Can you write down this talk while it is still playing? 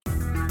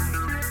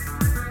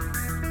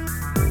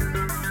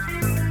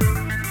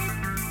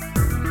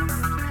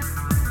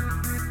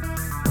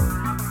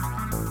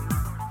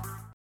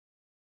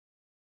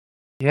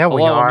Yeah,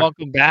 we Hello and are.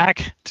 welcome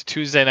back to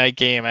Tuesday Night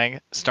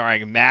Gaming,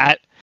 starring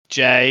Matt,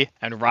 Jay,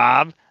 and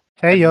Rob.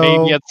 Hey, And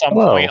maybe yo. at some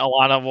Hello. point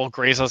Alanna will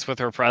grace us with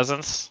her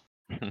presence,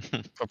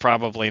 but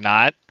probably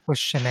not. With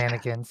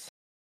shenanigans.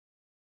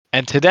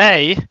 And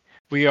today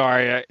we are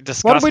What are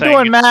discussing we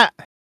doing, Matt?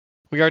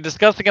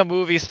 a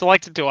movie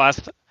selected to us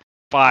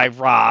by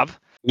Rob.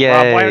 Yay.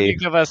 Rob, why don't you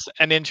give us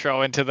an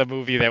intro into the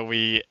movie that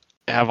we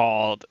have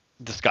all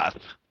discussed?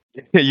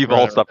 You've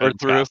all suffered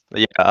through?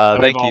 Yeah, that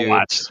we've thank all you.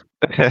 watched.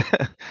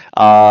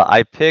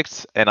 I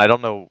picked, and I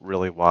don't know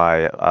really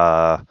why,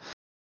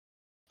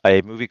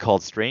 a movie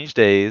called Strange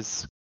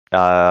Days,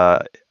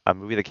 a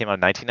movie that came out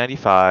in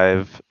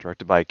 1995,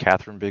 directed by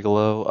Catherine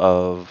Bigelow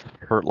of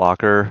Hurt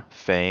Locker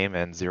fame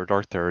and Zero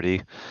Dark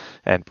 30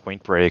 and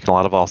Point Break and a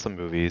lot of awesome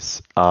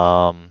movies.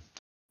 And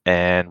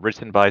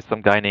written by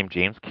some guy named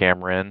James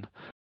Cameron,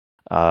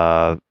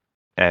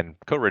 and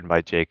co-written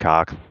by Jay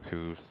Cox,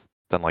 who's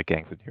done like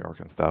Gangs of New York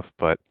and stuff.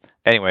 But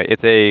anyway,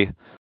 it's a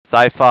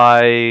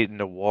sci-fi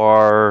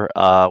noir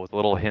with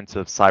little hints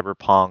of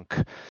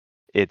cyberpunk.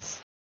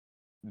 It's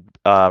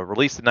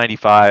released in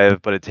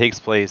 '95, but it takes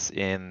place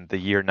in the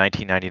year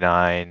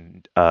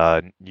 1999,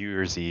 New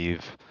Year's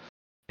Eve,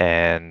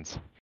 and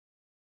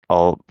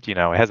it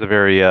has a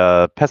very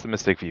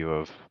pessimistic view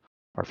of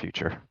our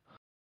future.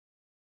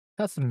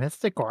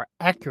 Pessimistic or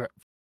accurate?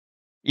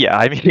 Yeah,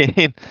 I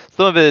mean,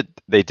 some of it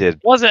they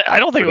did. Was it? I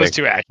don't think it was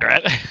too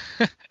accurate.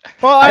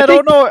 Well, I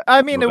don't think know.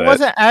 I mean, it bit.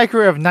 wasn't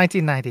accurate of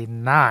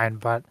 1999,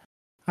 but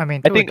I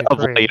mean, I to a think of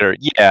degree. later.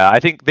 Yeah, I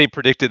think they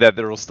predicted that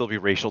there will still be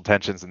racial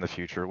tensions in the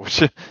future,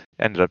 which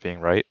ended up being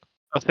right.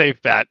 A safe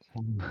bet.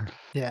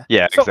 Yeah.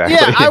 Yeah, So, exactly.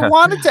 yeah, I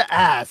wanted to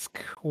ask,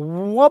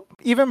 what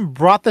even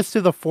brought this to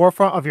the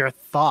forefront of your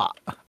thought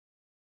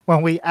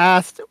when we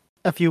asked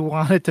if you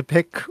wanted to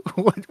pick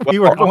what we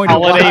were going to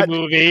Holiday watch?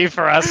 movie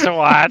for us to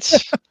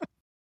watch.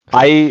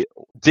 I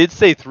did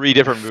say 3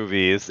 different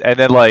movies, and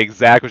then like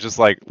Zach was just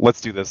like, "Let's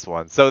do this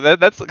one." So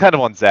that's kind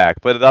of on Zach.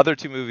 But the other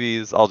 2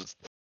 movies, I'll just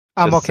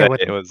I'm okay say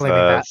with it was blaming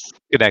that.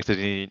 Connected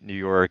to New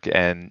York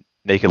and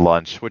Naked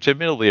Lunch, which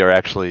admittedly are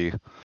actually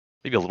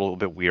maybe a little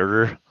bit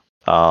weirder.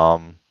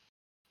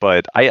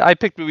 But I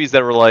picked movies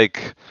that were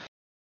like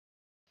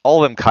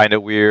all of them kind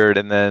of weird,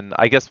 and then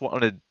I guess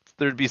wanted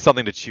there'd be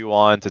something to chew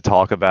on to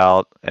talk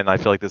about, and I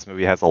feel like this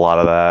movie has a lot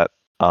of that.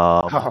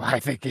 Oh, I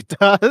think it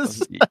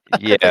does. Yeah, I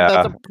think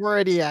that's a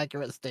pretty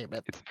accurate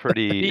statement. it's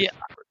pretty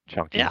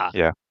chunky.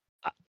 Yeah.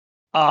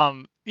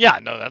 Yeah,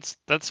 no,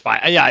 that's fine.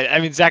 Yeah, I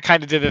mean, Zach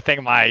kind of did the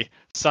thing my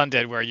son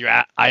did, where you're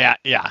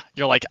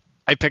like,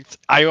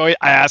 I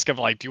ask him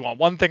like, do you want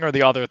one thing or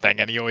the other thing,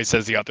 and he always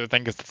says the other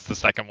thing because it's the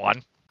second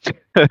one.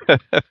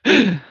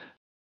 I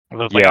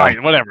was like, all right,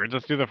 whatever,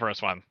 just do the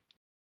first one.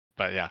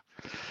 But yeah,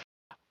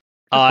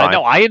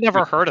 no, I had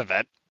never heard of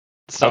it,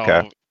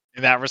 so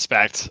in that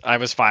respect, I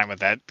was fine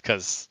with it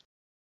because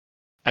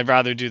I'd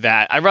rather do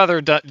that. I'd rather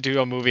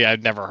do a movie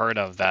I'd never heard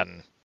of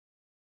than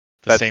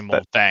the same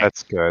old thing.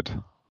 That's good.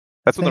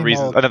 That's one of the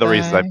reasons. Another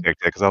reason I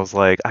picked it, because I was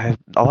like, a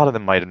lot of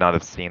them might not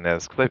have seen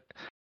this. Cause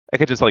I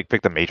could just like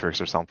pick The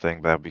Matrix or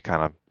something. That would be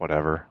kind of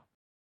whatever.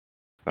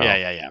 So.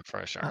 Yeah,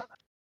 for sure.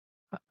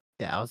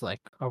 Yeah, I was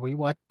like, are we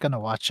gonna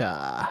watch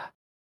Kevin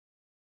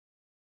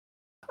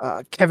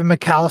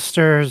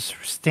McAllister's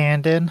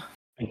Stand-In?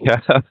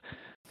 Yeah.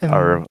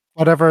 Or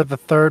whatever, the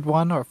third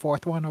one or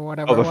fourth one or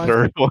whatever. Oh, the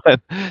third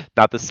one,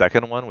 not the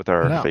second one with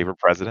our favorite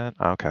president.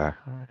 Okay,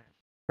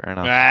 fair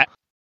enough. Yeah.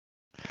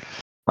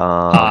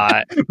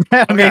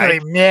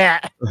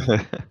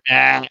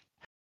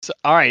 So,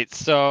 all right,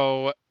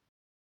 so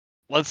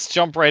let's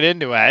jump right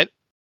into it.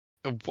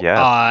 Yeah.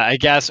 I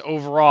guess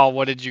overall,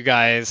 what did you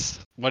guys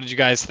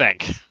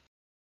think?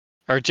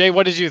 Or Jay,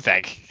 what did you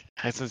think?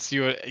 Since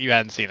you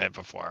hadn't seen it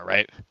before,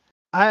 right?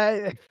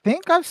 I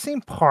think I've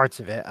seen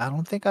parts of it. I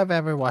don't think I've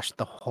ever watched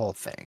the whole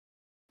thing.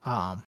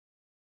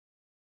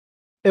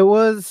 It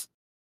was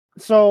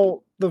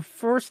so the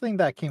first thing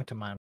that came to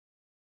mind.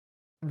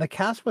 The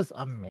cast was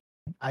amazing.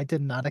 I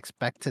did not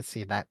expect to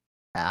see that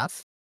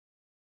cast.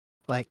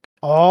 Like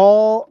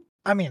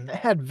it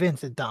had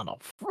Vincent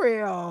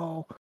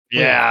D'Onofrio,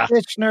 yeah,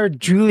 Kitchener,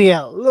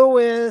 Juliette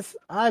Lewis.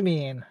 I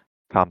mean,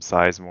 Tom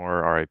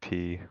Sizemore,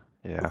 R.I.P.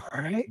 Yeah.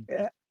 Right,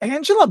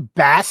 Angela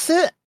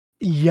Bassett,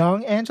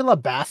 young Angela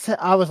Bassett.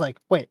 I was like,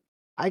 wait,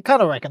 I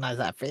kind of recognize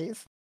that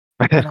face.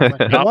 And I was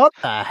like, what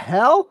the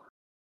hell?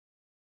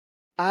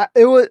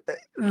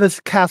 This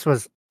cast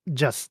was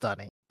just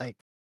stunning. Like,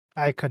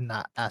 I could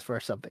not ask for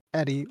something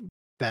any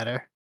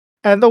better.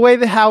 And the way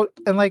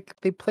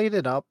they played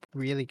it up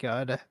really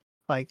good.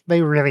 Like,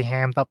 they really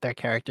hammed up their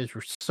characters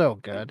were so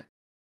good.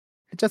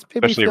 It just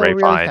made me feel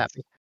really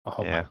happy.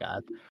 Oh my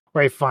god.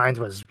 Ray Fiennes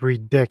was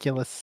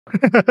ridiculous.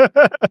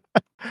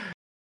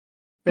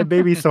 It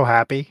made me so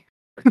happy.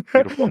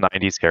 Beautiful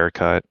 90s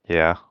haircut.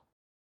 Yeah.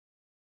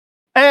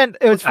 And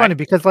it was funny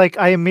because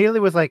I immediately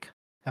was like,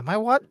 am I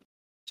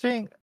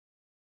watching?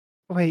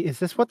 Wait, is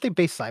this what they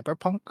based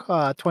Cyberpunk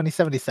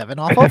 2077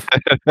 off of?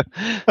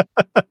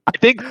 I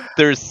think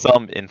there's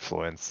some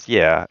influence.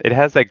 Yeah, it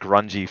has that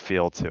grungy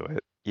feel to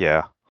it.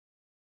 Yeah,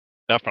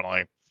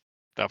 definitely.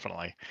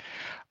 definitely.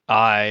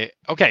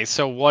 Okay,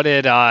 so what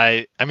did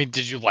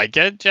did you like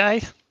it,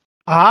 Jay?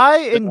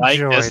 I Like,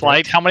 enjoyed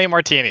disliked? it. How many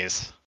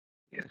martinis?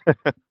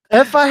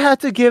 If I had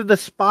to give the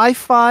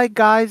Spy-Fi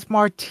guys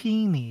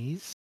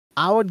martinis,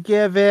 I would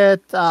give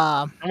it.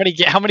 How many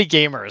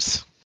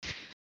gamers?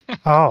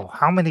 Oh,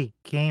 how many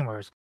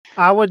gamers?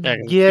 I would Yeah,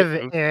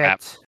 give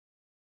crap. it.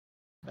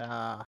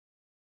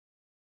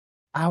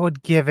 I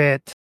would give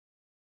it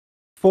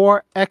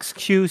 4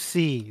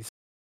 XQCs.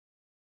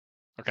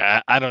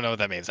 Okay, I don't know what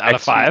that means. Out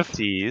of 5?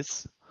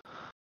 XQCs.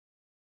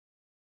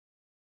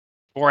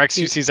 4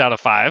 XQCs out of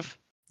 5?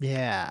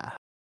 Yeah.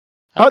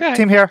 Okay. Oh,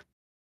 team here.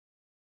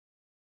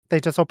 They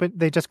just opened.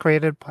 They just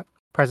created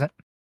present.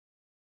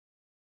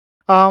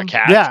 A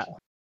cat? Yeah.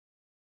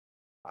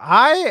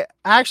 I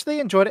actually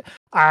enjoyed it.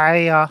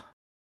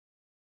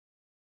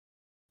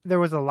 There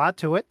was a lot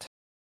to it.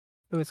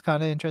 It was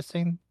kind of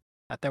interesting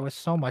that there was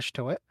so much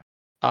to it.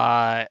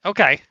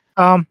 Okay.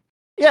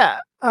 Yeah.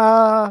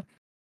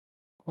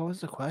 What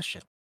was the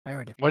question? I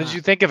already What did forgot.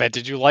 you think of it?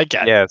 Did you like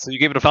it? Yeah, so you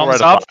gave it a 4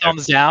 Thumbs out of up, 5.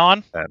 thumbs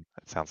down? Then,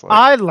 it sounds like.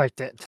 I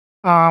liked it.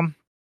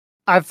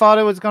 I thought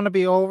it was gonna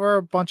be over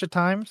a bunch of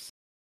times,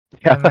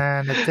 and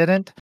then it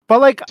didn't.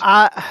 But like,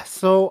 I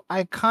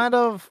kind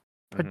of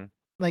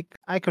like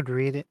I could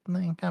read it.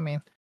 Like, I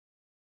mean,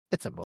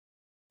 it's a book.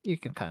 You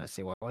can kind of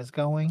see where it was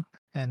going,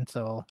 and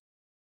so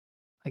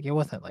like it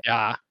wasn't like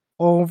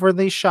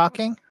overly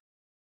shocking.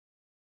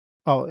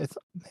 Oh,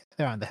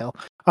 they're on the hill.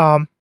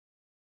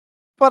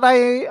 But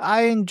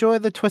I enjoy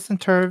the twists and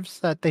turns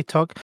that they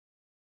took.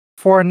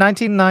 For a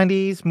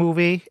 1990s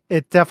movie,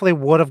 it definitely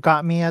would have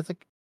got me as a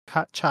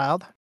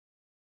child.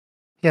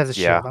 He has a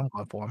shield. I'm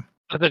going for him.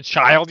 As a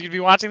child, you'd be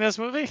watching this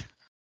movie?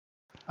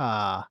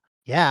 Yeah.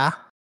 Yeah.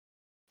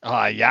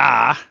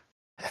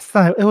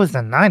 It was the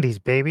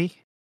 90s, baby.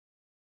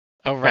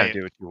 Oh, right.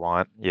 Do what you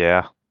want.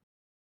 Yeah.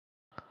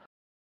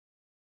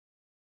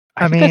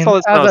 I think I saw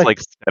this when I was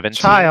like 17,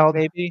 child,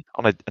 maybe,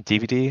 on a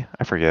DVD.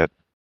 I forget.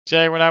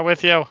 Jay, we're not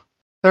with you.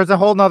 There's a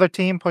whole nother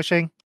team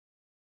pushing.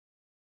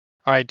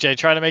 All right, Jay,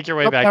 try to make your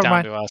way back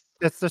down to us.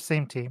 It's the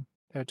same team.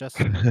 They're just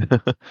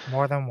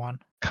more than one.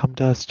 Come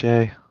to us,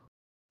 Jay.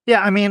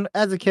 Yeah, I mean,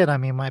 as a kid,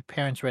 my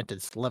parents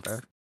rented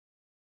Sliver.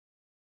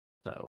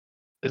 So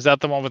is that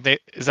the one with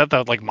is that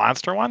the like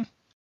monster one?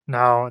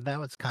 No, that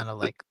was kind of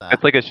like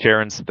It's like a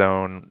Sharon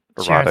Stone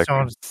erotic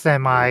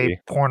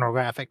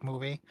semi-pornographic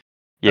movie.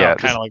 Yeah,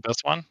 kind of like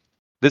this one.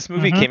 This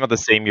movie came out the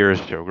same year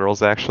as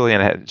Showgirls, actually,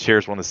 and it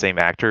shares one of the same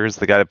actors.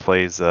 The guy that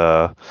plays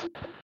the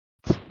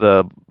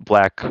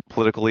black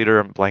political leader.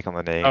 I'm blank on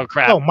the name. Oh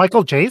crap! Oh,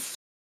 Michael Chase.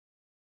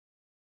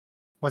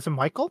 Was it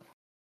Michael?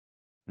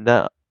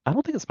 No, I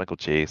don't think it's Michael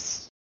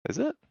Chase. Is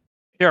it?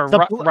 Here,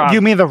 Rob,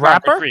 you mean the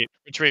rapper?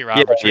 Retreat, Rob.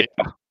 Retreat.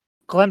 Yeah.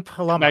 Glenn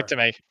Plummer. Come back to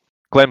me.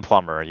 Glenn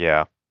Plummer.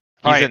 Yeah.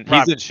 He's in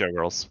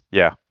Showgirls.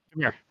 Yeah.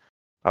 Come here.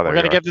 Oh, we're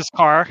gonna get this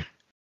car.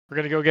 We're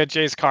gonna go get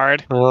Jay's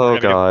card. Oh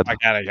God! Get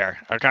out of here.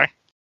 Okay.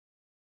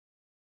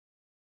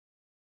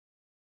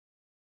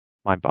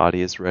 My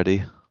body is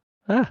ready.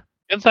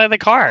 Inside the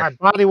car.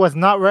 My body was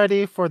not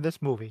ready for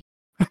this movie.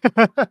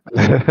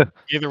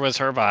 Neither was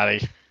her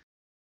body.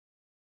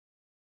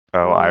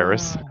 Oh,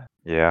 Iris.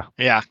 Yeah.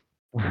 Yeah.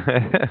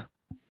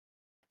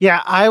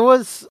 Yeah, I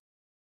was.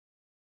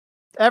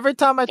 Every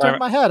time I turned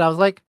my head, I was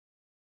like,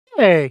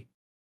 "Hey,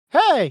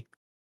 hey,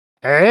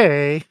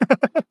 hey."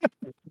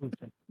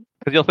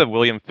 Because you also have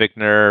William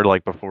Fichtner,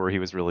 like before he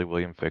was really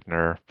William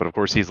Fichtner, but of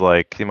course he's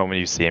like the moment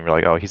you see him, you're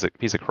like, oh, he's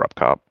a corrupt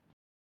cop.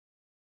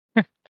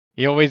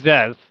 He always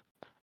does.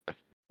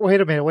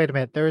 Wait a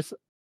minute. There's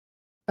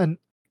an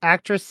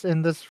actress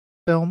in this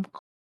film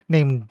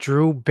named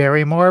Drew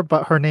Barrymore,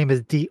 but her name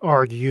is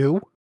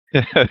DRU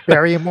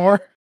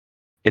Barrymore.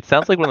 It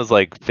sounds like one of those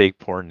like fake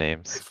porn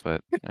names,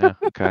 but yeah,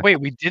 okay. Wait,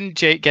 we didn't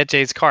get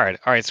Jay's card.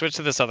 All right, switch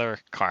to this other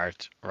card,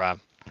 Rob.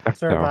 I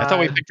thought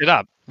we picked it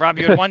up. Rob,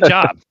 you had one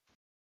job.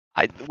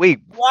 Wait.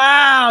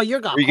 Wow, you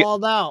got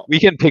called out. We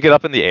can pick it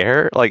up in the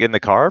air, like in the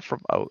car from.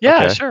 Oh,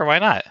 yeah, okay. Sure. Why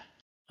not?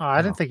 Oh,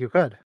 I didn't think you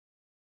could.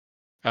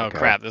 Oh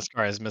crap! This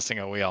car is missing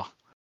a wheel.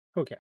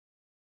 Okay.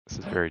 This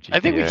is very GTA. I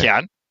think we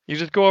can. You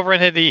just go over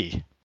and hit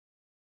E.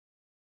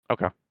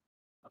 Okay.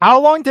 How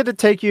long did it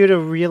take you to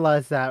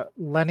realize that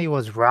Lenny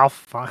was Ralph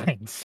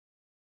Fiennes?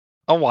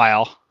 A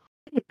while.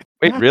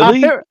 Wait,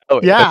 really? Oh,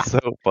 yeah. That's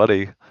so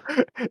funny.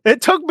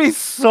 It took me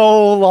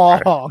so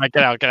long. Right,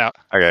 get out.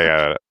 Okay,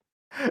 got it.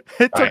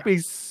 It took me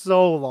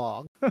so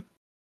long. I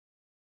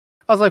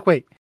was like,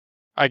 wait.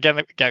 All right,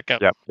 get.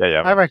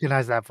 Yeah. I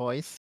recognize that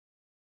voice.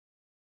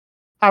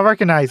 I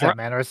recognize that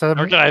mannerism.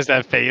 I recognize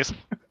that face.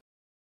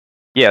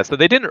 Yeah, so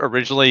they didn't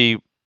originally,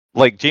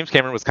 like, James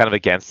Cameron was kind of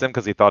against him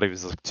because he thought he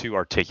was like, too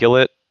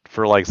articulate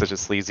for like such a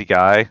sleazy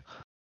guy.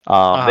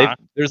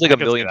 There's like a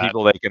million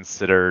people they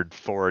considered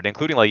for it,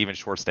 including like even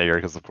Schwarzenegger,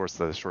 because of course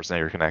the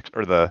Schwarzenegger connection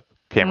or the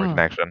Cameron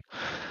connection.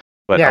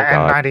 But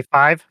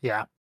N95.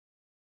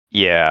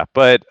 Yeah,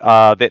 but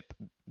the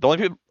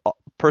only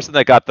person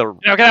that got the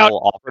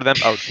role offered them.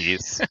 Oh,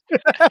 jeez.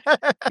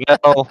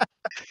 Well,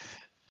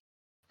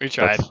 we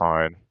tried. That's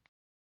fine.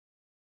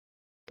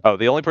 Oh,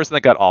 the only person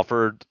that got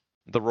offered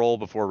the role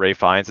before Ray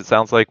Fiennes, it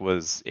sounds like,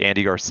 was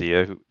Andy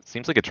Garcia, who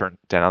seems like it turned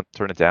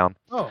it down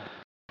Oh,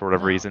 for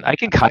whatever no, reason. I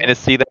can kind absolutely. of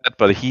see that,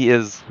 but he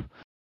is.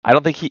 I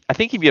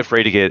think he'd be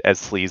afraid to get as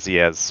sleazy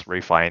as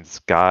Ray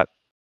Fiennes got.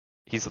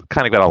 He's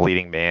kind of got a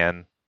leading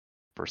man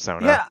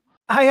persona. Yeah,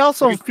 I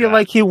also feel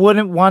like he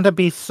wouldn't want to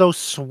be so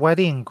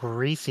sweaty and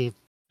greasy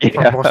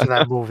for most of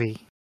that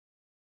movie.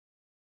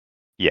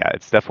 Yeah,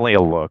 it's definitely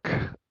a look.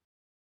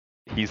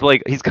 He's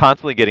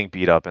constantly getting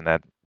beat up in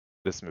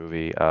this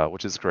movie,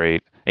 which is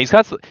great. And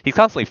he's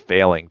constantly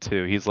failing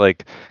too. He's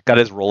like got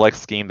his Rolex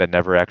scheme that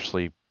never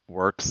actually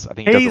works. I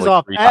think he does it Pays like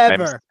off 3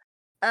 times.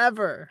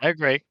 ever. I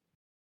agree.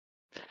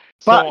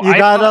 But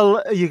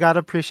So you gotta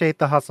appreciate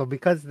the hustle,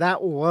 because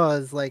that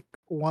was like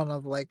one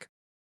of like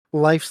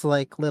life's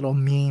like little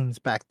memes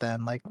back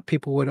then. Like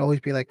people would always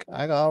be like,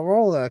 "I got a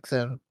Rolex,"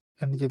 and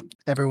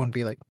everyone would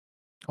be like,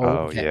 "Oh, Oh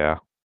okay, yeah.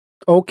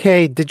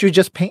 okay." Did you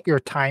just paint your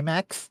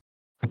Timex?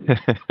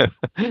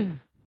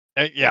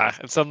 Yeah,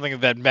 it's something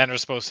that men are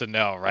supposed to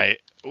know, right?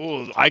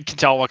 Ooh, I can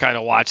tell what kind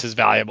of watch is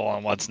valuable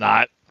and what's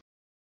not.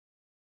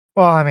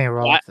 Well, I mean,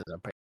 Rolexes are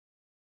pretty.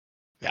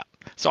 Yeah.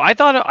 So I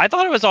thought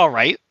it was all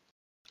right.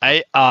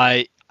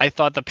 I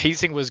thought the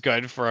pacing was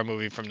good for a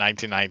movie from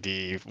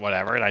 1990,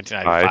 whatever,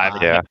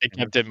 1995. Yeah. They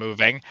kept it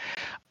moving.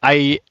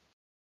 I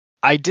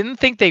didn't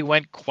think they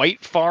went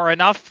quite far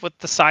enough with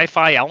the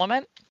sci-fi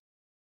element.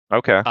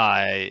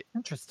 Okay.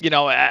 Interesting.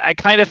 I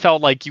kind of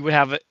felt like you would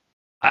have it.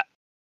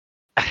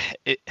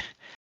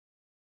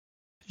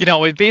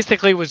 It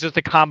basically was just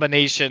a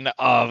combination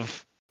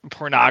of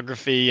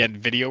pornography and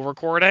video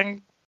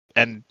recording,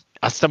 and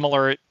a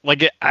similar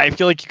I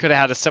feel like you could have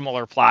had a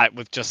similar plot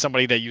with just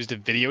somebody that used a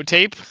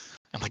videotape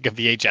and like a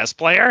VHS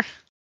player.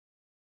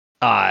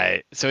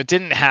 So it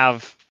didn't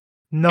have.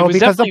 No,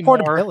 because of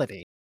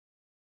portability.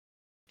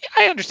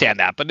 I understand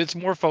that, but it's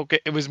more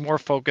focused. It was more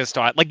focused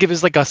on, like, if it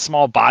was like a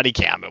small body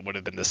cam, it would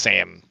have been the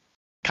same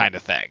kind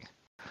of thing.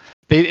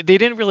 They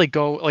didn't really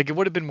go, like, it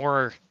would have been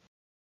more.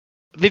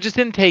 They just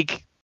didn't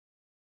take.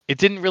 It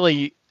didn't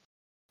really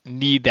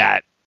need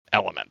that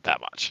element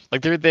that much.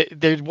 Like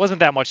there wasn't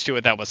that much to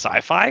it that was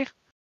sci-fi.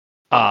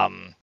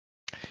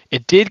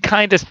 It did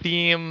kind of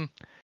seem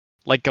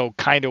like a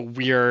kind of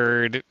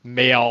weird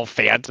male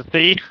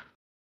fantasy.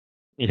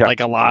 Yeah. Like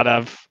a lot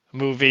of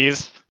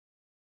movies.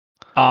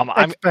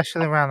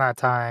 Especially around that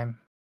time.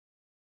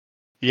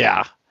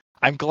 Yeah.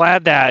 I'm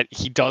glad that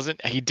he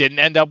didn't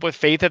end up with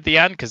Faith at the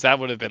end, because that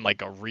would have been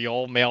like a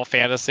real male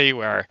fantasy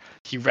where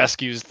he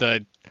rescues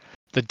the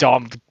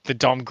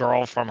dumb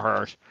girl from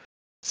her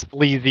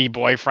sleazy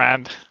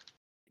boyfriend.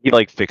 He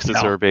like fixes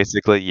her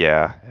basically.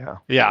 Yeah.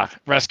 Yeah,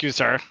 rescues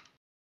her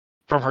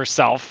from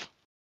herself.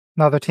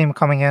 Another team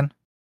coming in.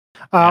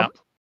 Yeah.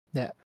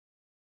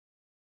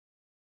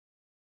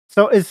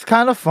 So it's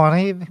kind of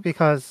funny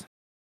because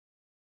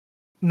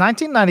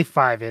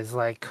 1995 is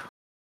like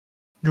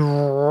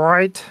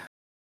right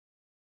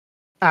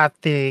at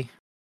the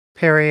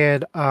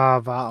period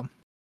of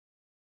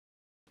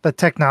the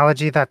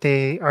technology that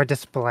they are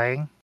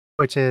displaying,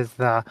 which is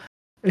the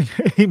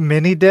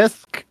mini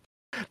disc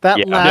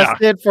that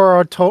lasted for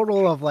a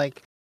total of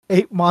like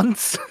 8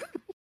 months.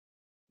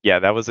 Yeah,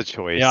 that was a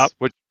choice. Yep.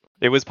 Which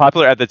it was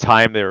popular at the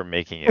time they were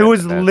making it. It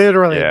was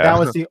literally that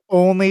was the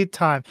only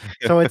time.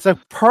 So it's a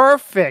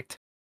perfect.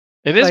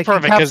 It is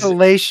perfect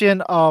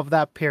encapsulation of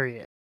that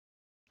period.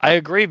 I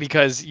agree,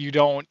 because you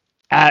don't.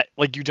 Oh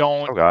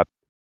God.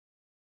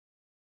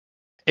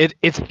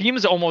 It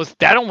seems almost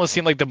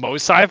seemed like the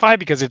most sci-fi,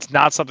 because it's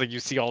not something you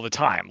see all the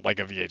time, like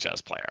a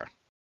VHS player,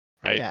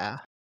 right?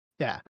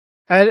 Yeah,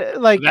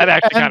 and like that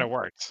actually kind of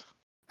worked.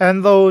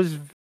 And those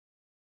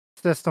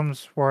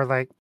systems were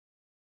like,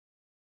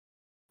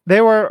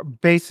 they were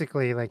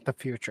basically like the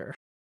future.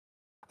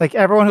 Like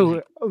everyone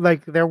who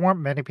like, there weren't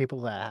many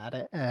people that had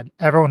it, and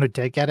everyone who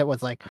did get it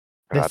was like,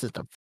 this is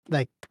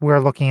we're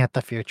looking at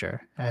the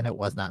future, and it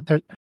was not.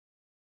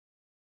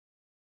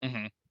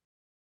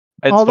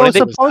 Although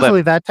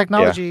supposedly that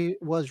technology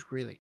was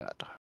really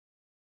good.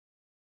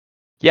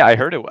 Yeah, I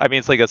heard it. I mean,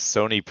 it's like a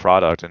Sony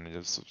product, and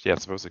it's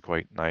supposedly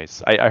quite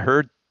nice. I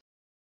heard.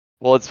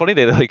 Well, it's funny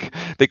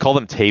they call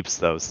them tapes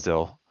though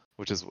still,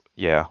 which is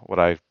what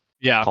I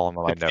call them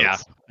on my notes. Yeah,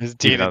 it's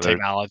dated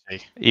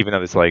technology. Even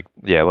though it's like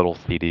little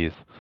CDs.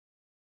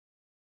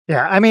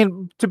 Yeah, I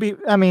mean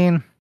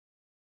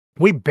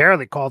we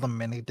barely call them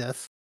mini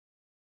discs.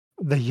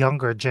 The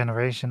younger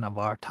generation of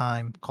our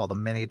time called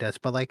them mini discs,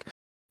 but like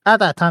at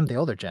that time, the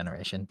older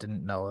generation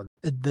didn't know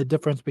the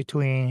difference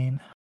between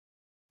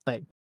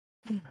like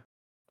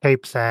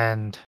tapes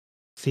and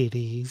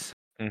CDs,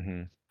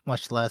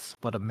 much less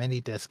what a mini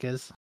disc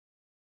is.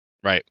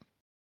 Right.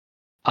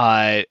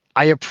 I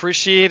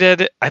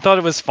appreciated. I thought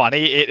it was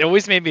funny. It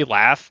always made me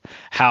laugh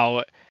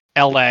how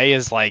LA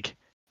is like.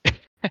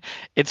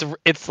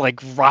 It's like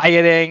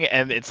rioting,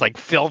 and it's like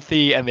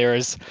filthy, and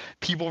there's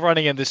people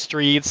running in the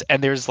streets,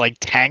 and there's like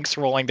tanks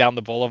rolling down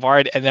the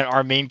boulevard, and then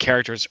our main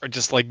characters are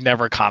just like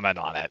never comment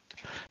on it.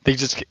 They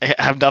just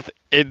have nothing.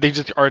 They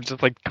just are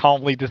just like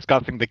calmly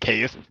discussing the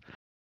case,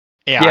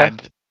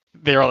 and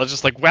they were all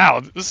just like,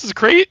 "Wow, this is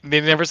great." And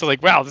they never said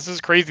like, "Wow, this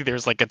is crazy."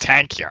 There's like a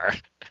tank here.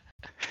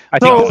 I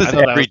think So- this I is thought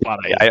that every was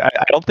funny. day.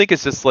 I don't think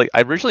it's just like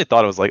I originally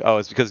thought it was like, oh,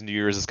 it's because New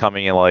Year's is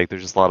coming and like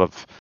there's just a lot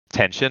of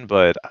tension,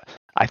 but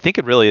I think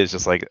it really is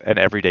just like an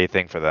everyday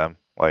thing for them.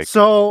 Like,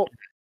 So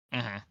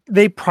Mhm.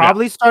 they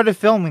probably started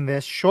filming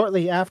this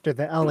shortly after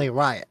the LA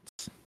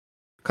riots.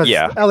 Because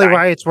Yeah. the LA Okay.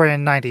 riots were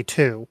in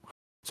 92.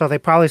 So they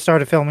probably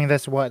started filming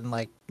this, in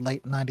like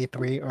late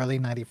 93, early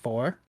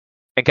 94?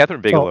 And Catherine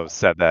So, Bigelow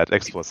said that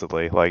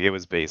explicitly. Like, it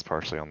was based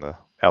partially on the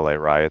LA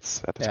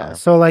riots at the yeah, time.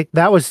 so like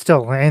that was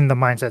still in the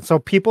mindset. So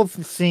people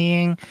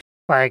seeing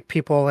like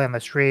people in the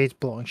streets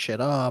blowing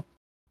shit up,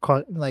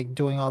 like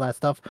doing all that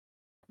stuff,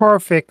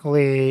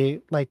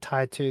 perfectly like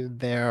tied to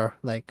their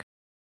like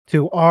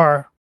to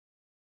our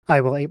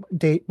I will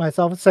date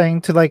myself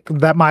saying to like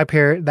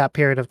that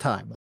period of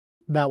time.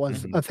 That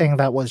was Mhm. a thing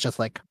that was just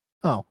like,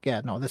 oh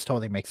yeah, no, this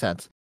totally makes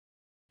sense.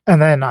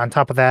 And then on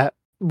top of that,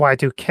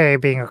 Y2K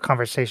being a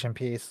conversation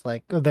piece,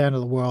 like at the end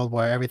of the world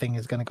where everything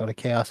is gonna go to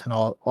chaos and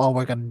all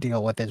we're gonna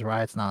deal with is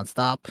riots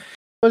nonstop,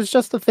 was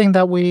just a thing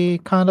that we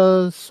kind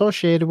of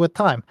associated with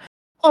time.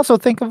 Also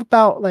think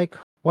about like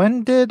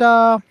when did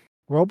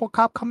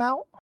RoboCop come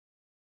out?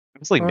 It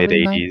was like mid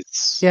Early 90s?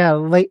 80s.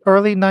 Yeah,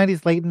 early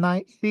 90s, late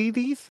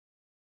 90s.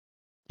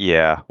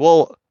 Yeah.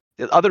 Well,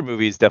 other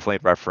movies definitely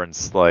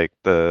reference like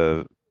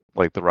the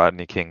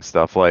Rodney King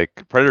stuff. Like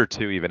Predator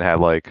 2 even had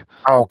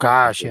Oh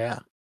gosh, yeah.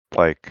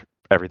 like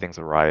everything's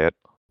a riot.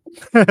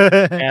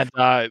 And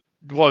what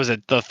was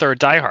it? The third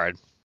Die Hard.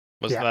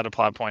 Wasn't Yeah. that a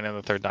plot point in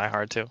the third Die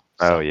Hard too?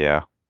 Oh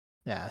yeah.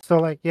 Yeah. So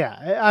like,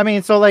 yeah. I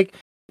mean, so like,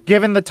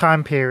 given the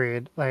time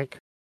period, like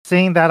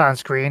seeing that on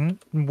screen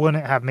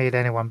wouldn't have made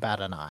anyone bat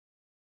an eye.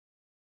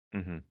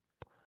 hmm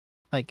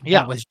Like Yeah.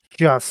 that was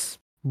just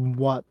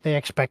what they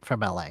expect from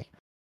LA.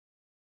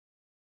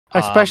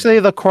 Um, Especially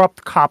the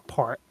corrupt cop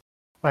part.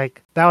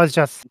 Like that was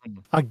just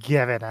Mhm. a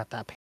given at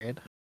that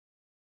period.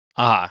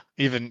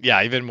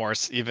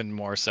 Even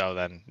more so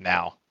than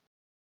now.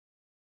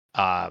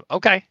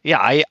 Okay. Yeah,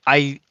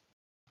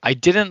 I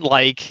didn't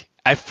like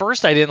at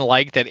first I didn't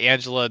like that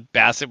Angela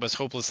Bassett was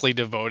hopelessly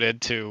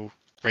devoted to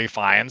Ray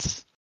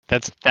Fiennes.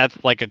 That's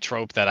like a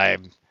trope that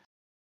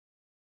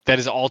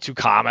is all too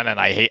common and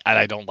I hate and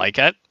I don't like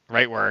it,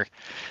 right? Where,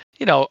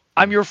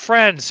 I'm your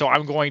friend, so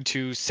I'm going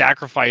to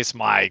sacrifice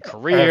my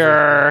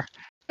career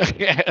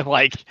and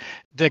like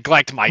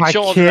neglect my My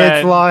children.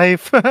 kid's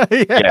life. Yeah.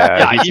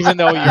 Yeah, he's even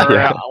though just- you're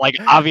yeah. like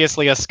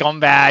obviously a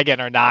scumbag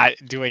and are not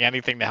doing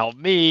anything to help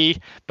me,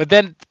 but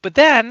then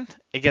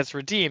it gets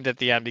redeemed at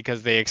the end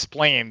because they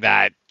explain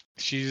that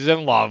she's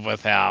in love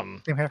with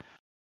him, Same here.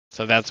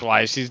 so that's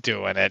why she's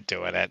doing it.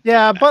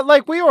 Yeah, but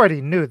like we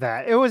already knew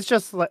that. It was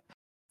just like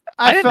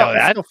I didn't know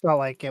that. still felt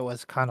like it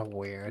was kind of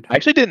weird. I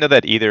actually didn't know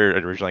that either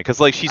originally, because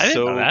like she's I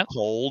didn't know so that.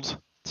 cold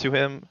to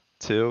him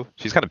too.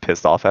 She's kind of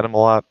pissed off at him a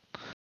lot.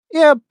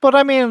 Yeah, but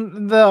I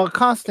mean the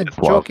constant It's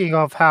love. joking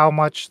of how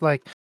much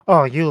like,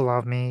 oh, you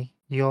love me.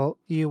 You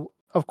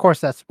of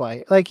course that's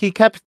why. Like he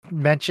kept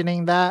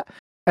mentioning that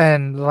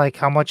and like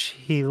how much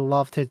he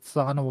loved his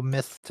son or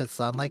missed his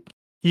son. Like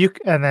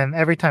and then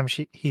every time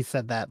he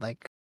said that,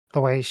 like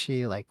the way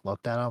she like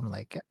looked at him,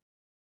 like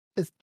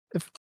it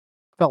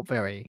felt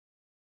very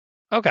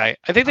Okay,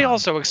 I think they Um,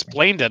 also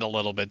explained it a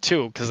little bit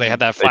too because they had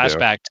that They do.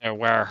 flashback to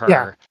where her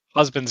Yeah.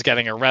 husband's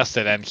getting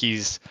arrested and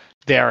he's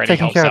there and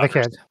taking he helps care of the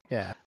out her. kid.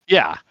 Yeah.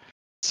 Yeah,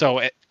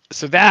 so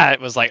that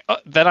was like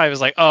then I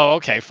was like, oh,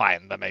 okay,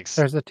 fine, that makes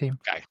There's the team.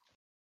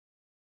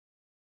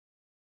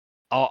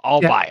 I'll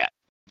Yeah. buy it.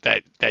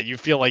 That you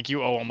feel like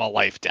you owe him a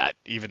life debt,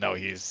 even though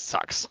he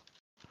sucks.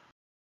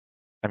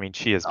 I mean,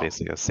 she is Oh.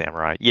 basically a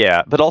samurai.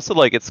 Yeah, but also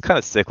like it's kind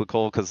of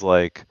cyclical because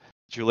like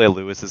Julia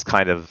Lewis is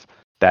kind of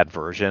that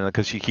version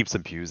because she keeps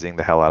abusing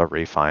the hell out of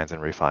Ray Fiennes,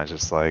 and Ray Fiennes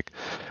just like,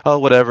 oh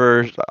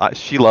whatever,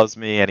 she loves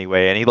me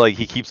anyway, and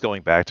he keeps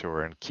going back to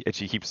her, and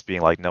she keeps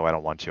being like, no, I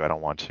don't want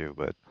you,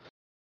 but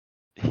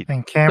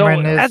And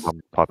Cameron that's-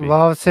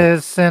 loves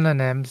his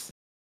synonyms.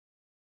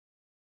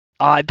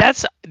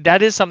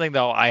 That is something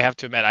though I have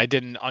to admit I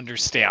didn't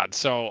understand.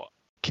 So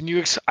can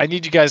you? I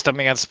need you guys to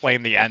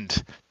explain the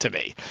end to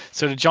me.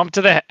 So to jump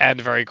to the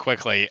end very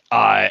quickly,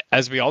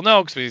 as we all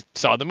know because we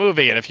saw the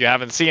movie, and if you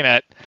haven't seen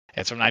it,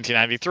 it's from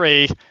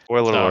 1993.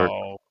 Spoiler alert.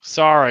 So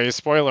sorry,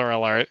 spoiler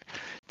alert.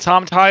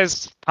 Tom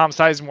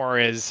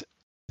Sizemore is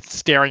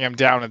staring him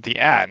down at the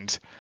end,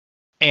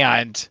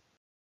 and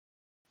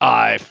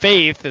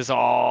Faith is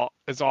all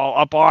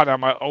up on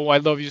him. Oh, I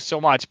love you so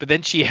much. But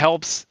then she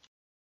helps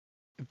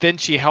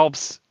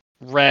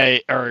Ray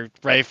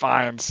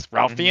Fiennes,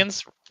 Ralph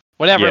Fiennes,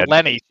 whatever, Yeah.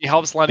 Lenny. She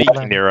helps Lenny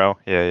Nero.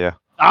 Yeah.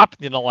 stop.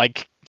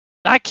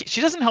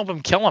 She doesn't help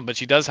him kill him, but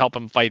she does help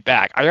him fight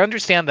back. I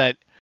understand that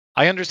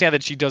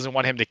she doesn't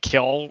want him to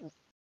kill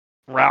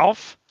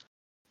Ralph,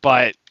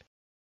 but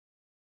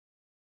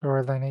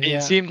Or Lenny,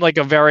 it seemed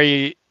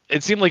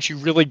like she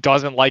really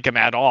doesn't like him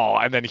at all,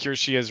 and then here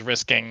she is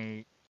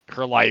risking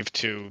her life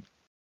to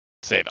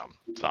save him.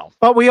 So,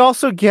 but we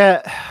also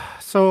get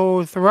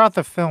throughout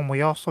the film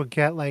we also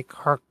get like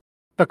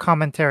the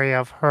commentary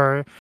of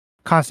her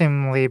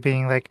constantly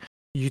being like,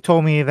 you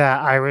told me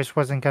that Iris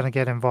wasn't going to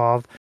get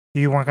involved.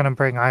 You weren't going to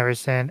bring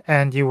Iris in,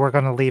 and you were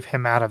going to leave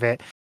him out of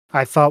it.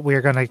 I thought we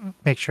were going to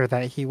make sure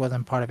that he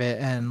wasn't part of it.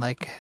 And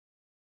like,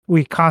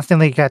 we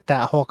constantly get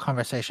that whole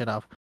conversation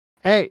of,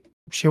 hey,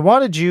 she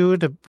wanted you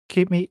to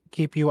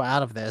keep you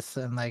out of this,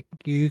 and like,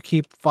 you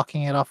keep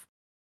fucking it up.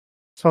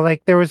 So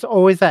like, there was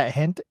always that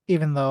hint,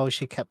 even though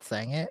she kept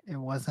saying it. It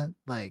wasn't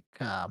like,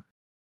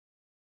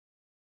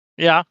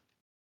 Yeah.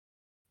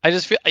 I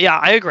just feel, yeah,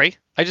 I agree.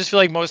 I just feel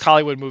like most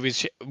Hollywood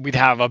movies, we'd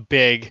have a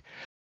big,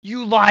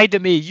 you lied to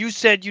me. You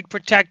said you'd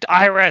protect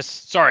Iris.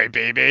 Sorry,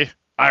 baby.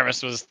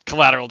 Iris was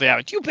collateral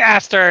damage. You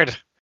bastard.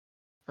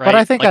 Right? But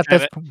I think like at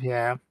this point,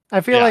 yeah,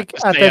 I feel yeah, like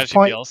just at say how this she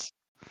point, feels.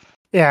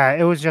 yeah,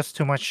 it was just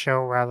too much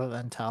show rather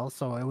than tell,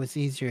 so it was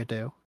easier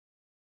to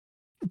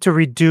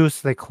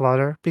reduce the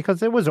clutter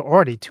because it was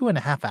already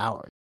 2.5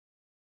 hours.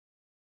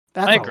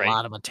 That's I a agree.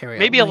 lot of material.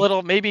 Maybe a Like,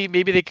 little. Maybe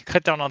they could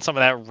cut down on some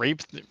of that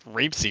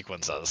rape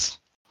sequences.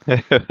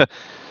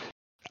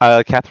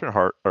 Catherine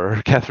Hart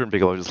or Catherine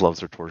Bigelow just loves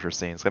her torture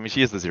scenes. I mean,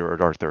 she is the 0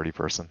 to 30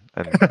 person,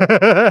 and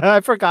I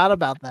forgot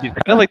about she's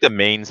that. kind of like the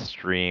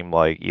mainstream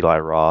like Eli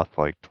Roth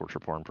like torture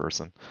porn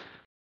person.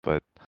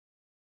 But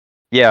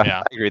yeah, Yeah.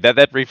 I agree.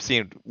 That rape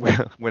scene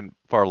went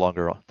far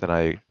longer than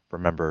I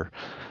remember.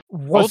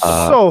 Was Both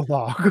of them. so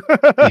long.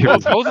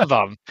 Both of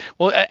them.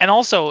 Well, and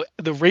also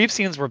the rape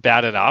scenes were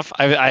bad enough.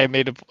 I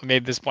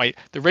made this point.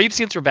 The rape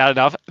scenes were bad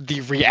enough. The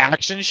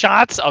reaction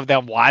shots of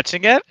them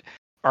watching it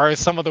are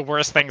some of the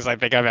worst things I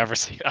think I've ever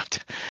seen on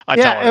Yeah,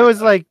 television. it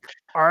was like,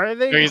 are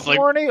they He's like,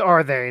 horny?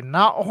 Are they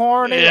not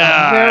horny? I'm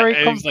yeah, very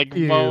and he's like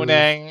confused.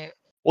 moaning.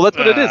 Well, that's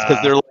what it is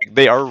because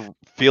they are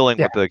feeling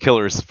Yeah. what the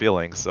killer is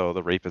feeling, so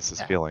the rapist is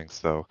Yeah. feeling,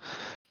 so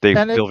they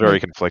And feel very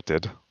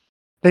conflicted.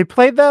 they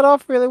played that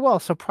off really well,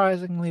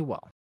 surprisingly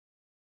well.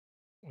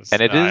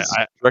 And it is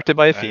directed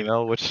by a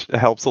female, which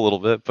helps a little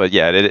bit, but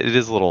yeah, it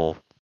is a little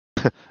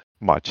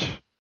much.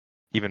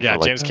 Even yeah, for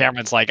like James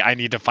Cameron's like, I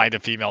need to find a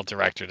female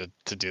director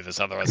to do this,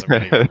 otherwise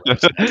I'm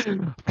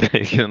gonna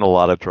get in a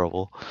lot of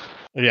trouble.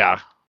 Yeah,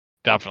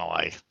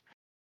 definitely.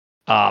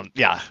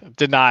 Yeah,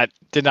 did not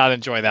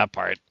enjoy that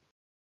part.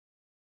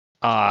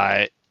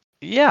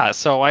 Yeah,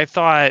 so I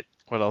thought,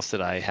 what else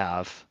did I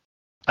have?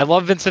 I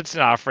love Vincent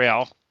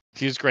D'Onofrio.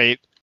 He was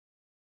great.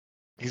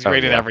 He's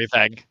great in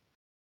everything.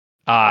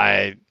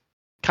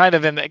 Kind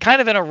of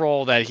in a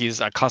role that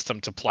he's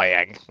accustomed to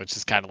playing, which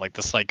is kind of like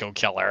the psycho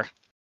killer.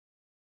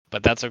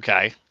 But that's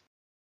okay.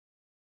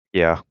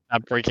 Yeah.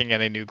 Not breaking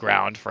any new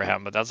ground for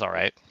him, but that's all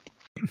right.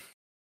 You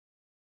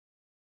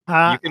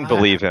can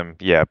believe him,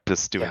 yeah,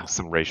 just doing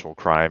some racial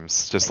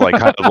crimes, just like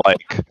kind of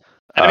like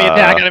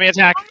enemy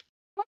attack.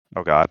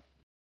 Oh god.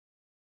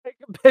 I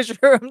can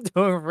picture him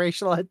doing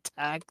racial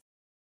attack.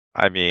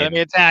 I mean,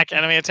 enemy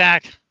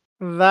attack.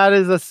 That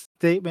is a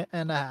statement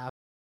and a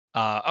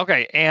half.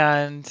 Okay,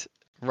 and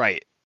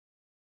right.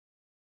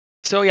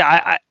 So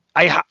yeah,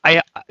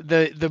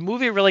 the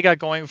movie really got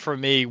going for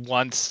me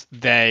once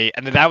I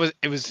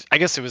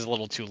guess it was a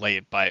little too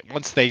late, but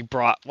once they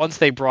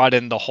brought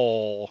in the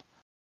whole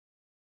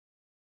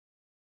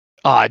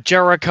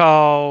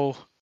Jericho,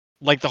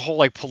 like the whole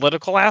like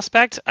political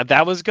aspect,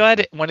 that was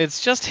good. When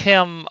it's just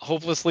him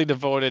hopelessly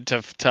devoted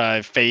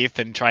to Faith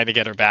and trying to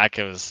get her back,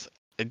 it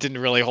didn't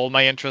really hold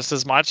my interest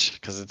as much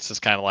because it's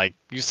just kind of like,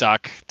 you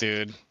suck,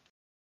 dude.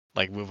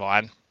 Like, move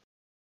on.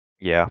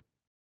 Yeah.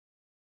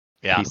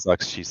 Yeah. He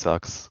sucks, she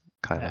sucks,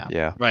 kind of.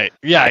 Yeah. Right.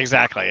 Yeah,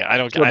 exactly. I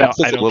don't a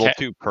little care.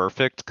 too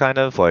perfect, kind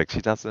of. Like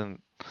she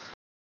doesn't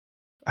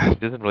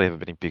really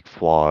have any big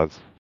flaws.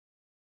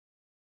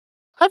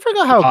 I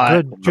forgot how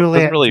good Juliet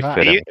doesn't really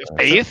fit in.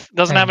 Faith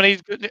doesn't have any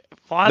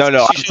flaws.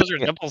 No, she shows her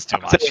nipples too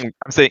much.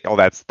 I'm saying, oh,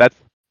 that's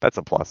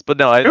a plus. But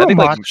no, I think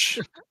much.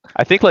 like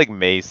I think like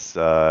Mace,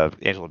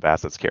 Angela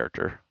Bassett's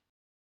character,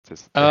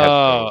 just has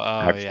no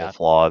actual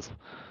flaws.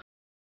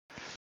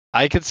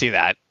 I could see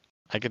that.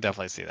 I could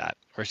definitely see that.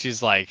 Where she's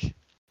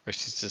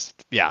just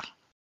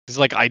she's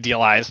like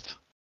idealized.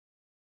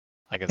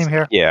 I can see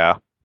here. Yeah.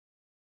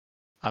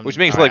 Which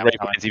makes like Ray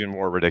Fiennes even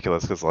more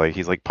ridiculous because like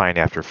he's like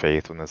pining after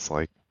Faith when this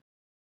like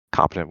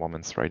competent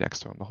woman's right next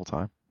to him the whole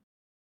time.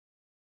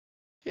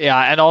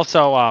 Yeah, and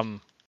also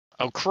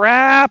oh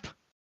crap!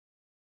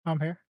 I'm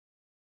here.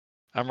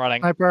 I'm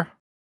running. Sniper.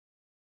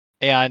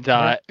 And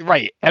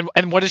right,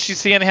 and what does she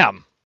see in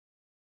him?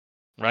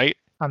 Right?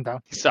 I'm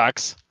down. He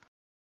sucks.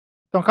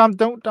 Don't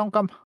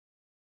come.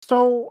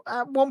 So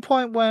at one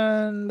point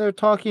when they're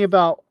talking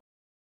about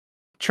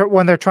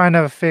when they're trying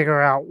to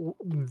figure out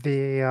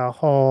the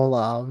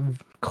whole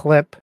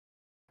clip,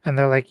 and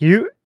they're like,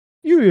 "You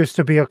used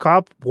to be a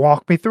cop.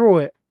 Walk me through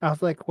it." I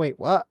was like, "Wait,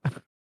 what?"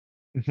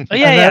 Oh,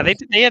 yeah.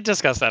 They had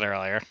discussed that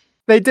earlier.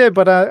 They did,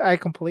 but I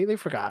completely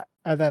forgot.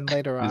 And then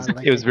later on,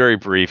 it was very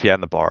brief. Yeah,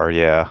 in the bar.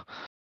 Yeah.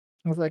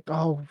 I was like,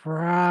 "Oh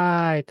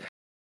right."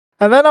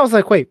 And then I was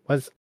like, "Wait,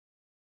 was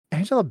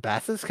Angela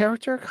Bassett's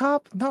character a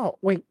cop? No,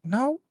 wait,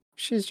 no,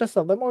 she's just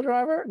a limo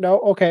driver. No,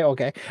 okay.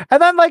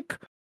 And then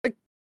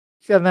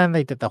and then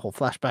they did the whole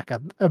flashback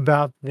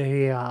about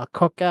the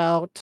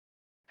cookout,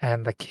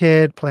 and the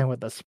kid playing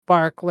with the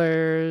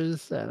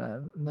sparklers,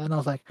 and then I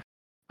was like,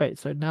 wait,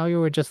 so now you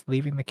were just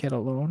leaving the kid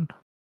alone?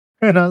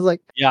 And I was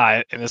like,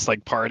 Yeah, in this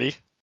like party.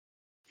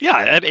 Yeah,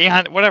 at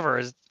Aunt whatever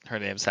is her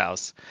name's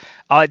house.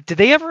 Did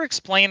they ever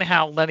explain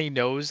how Lenny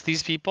knows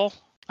these people?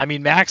 I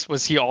mean, Max,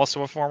 was he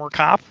also a former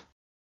cop?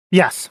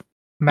 yes,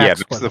 Yeah, Max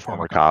Max was is a a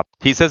former cop.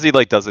 He says he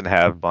like doesn't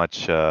have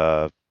much.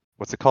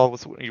 What's it called?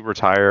 What's when you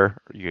retire?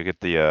 You get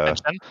the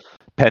Pension?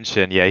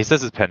 pension. Yeah, he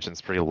says his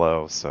pension's pretty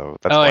low, so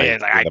that's Oh why yeah, he's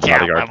he's like, doing I the can't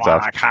bodyguard live on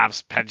stuff. a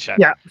cop's pension.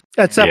 Yeah,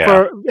 except Yeah.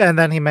 for, and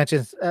then he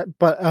mentions,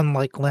 but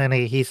unlike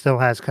Lenny, he still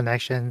has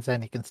connections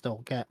and he can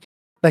still get,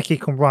 like, he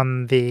can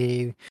run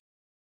the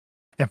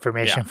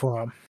information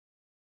for him.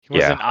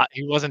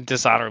 He wasn't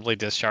dishonorably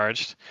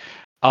discharged.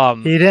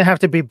 He didn't have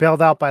to be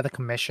bailed out by the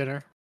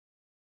commissioner.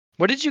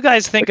 What did you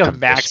guys think The of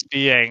Max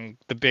being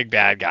the big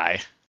bad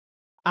guy?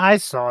 I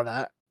saw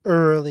that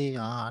early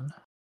on.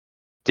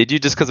 Did you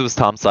just because it was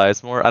Tom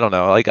Sizemore? I don't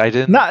know. Like I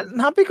didn't.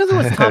 Not because it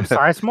was Tom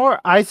Sizemore.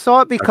 I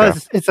saw it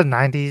because it's a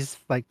 '90s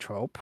like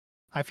trope.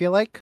 I feel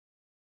like.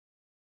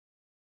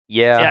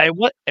 Yeah.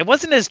 Yeah, it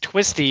wasn't as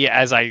twisty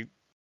as I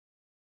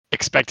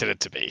expected it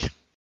to be.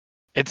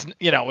 It's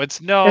it's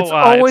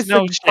always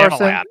no the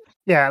person. Shyamalan.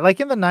 Yeah,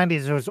 like in the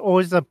 '90s, there was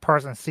always the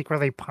person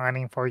secretly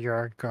pining for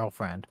your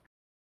girlfriend.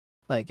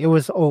 Like it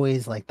was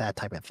always like that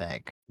type of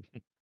thing.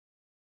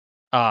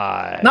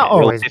 Not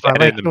always, but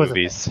like in the it was a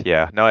movies. thing.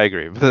 Yeah, no, I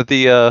agree. But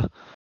yeah,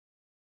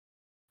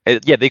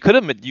 they could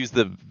have used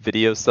the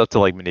video stuff to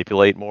like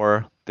manipulate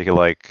more. They could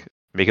like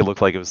make it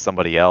look like it was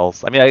somebody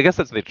else. I mean, I guess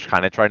that's what they're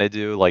kind of trying to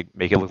do, like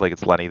make it look like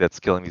it's Lenny that's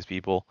killing these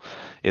people.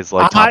 Is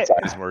like Tom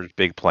Sizemore's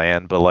big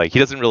plan, but like he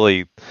doesn't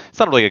really. It's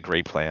not really a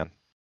great plan.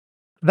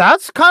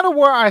 That's kind of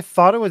where I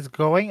thought it was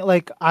going.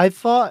 Like I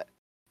thought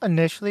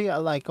initially,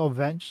 like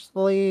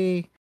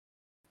eventually,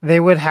 they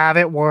would have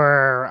it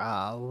where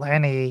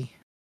Lenny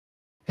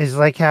is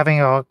like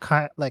having a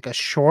kind like a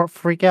short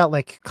freak out,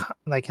 like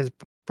his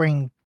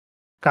brain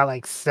got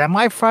like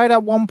semi fried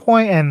at one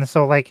point, and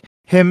so like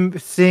him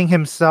seeing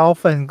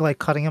himself and like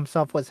cutting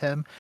himself was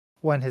him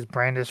when his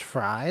brain is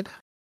fried.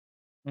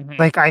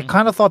 Like I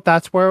kind of thought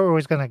that's where it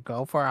was gonna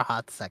go for a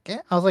hot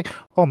second. I was like,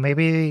 oh,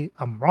 maybe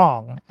I'm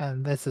wrong,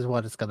 and this is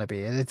what it's gonna be.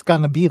 It's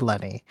gonna be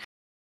Lenny,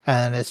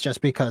 and it's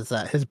just because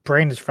his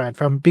brain is fried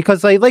from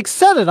because they like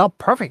set it up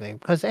perfectly.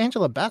 Because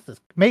Angela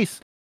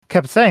Mace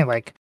kept saying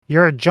like,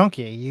 "You're a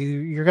junkie.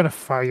 You're gonna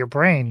fry your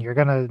brain. You're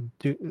gonna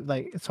do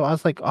like." So I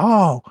was like,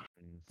 oh,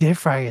 did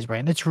fry his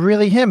brain. It's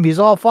really him. He's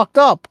all fucked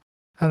up,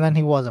 and then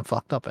he wasn't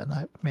fucked up, and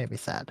that made me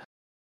sad.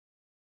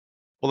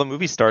 Well, the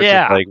movie starts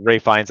with like Ray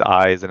Fiennes'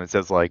 eyes, and it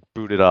says like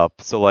 "boot it up."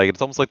 So like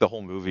it's almost like the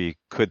whole movie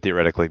could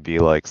theoretically be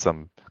like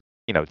some,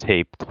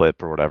 tape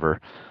clip or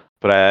whatever.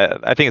 But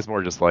I think it's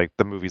more just like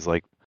the movie's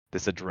like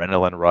this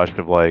adrenaline rush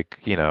of like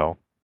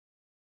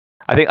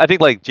I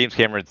think like James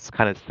Cameron's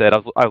kind of said I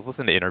was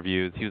listening to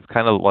interviews. He was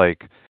kind of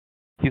like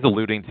he's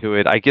alluding to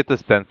it. I get the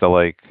sense that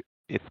like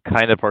it's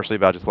kind of partially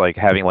about just like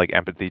having like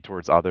empathy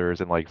towards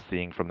others and like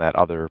seeing from that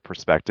other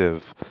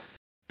perspective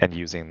and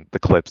using the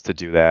clips to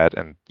do that.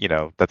 And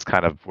that's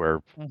kind of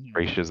where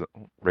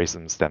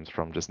racism stems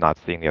from, just not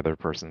seeing the other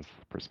person's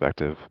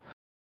perspective.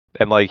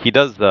 And like he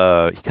kind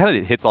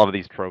of hits all of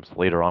these tropes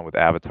later on with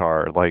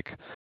Avatar. Like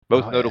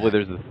most notably,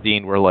 there's a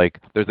scene where like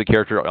there's a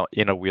character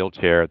in a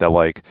wheelchair that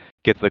like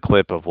gets a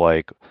clip of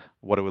like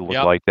what it would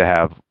look like to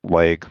have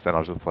legs, and I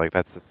was just like,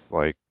 that's just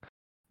like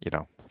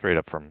straight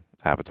up from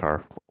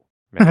Avatar.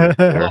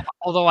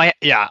 Although I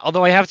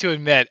have to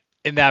admit,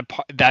 in that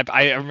part, that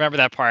I remember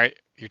that part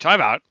you're talking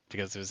about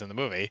because it was in the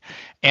movie,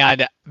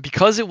 and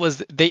because it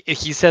was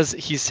he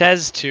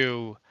says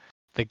to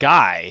the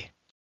guy,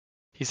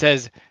 he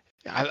says,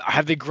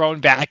 have they grown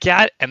back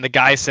yet? And the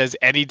guy says,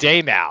 any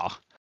day now.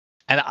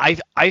 And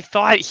I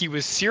thought he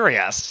was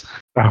serious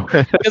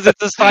because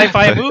it's a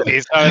sci-fi movie.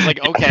 So I was like,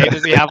 okay,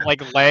 does he have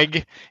like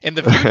leg in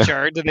the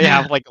future? Do they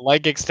have like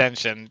leg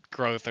extension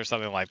growth or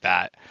something like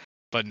that?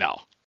 But no,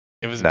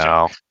 it was a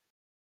joke.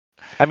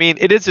 I mean,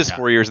 it is just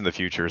 4 years in the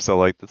future, so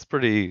like that's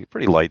pretty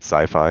light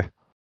sci-fi.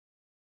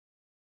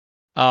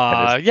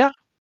 Yeah,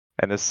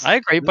 and this I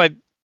agree, but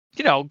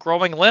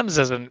growing limbs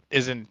isn't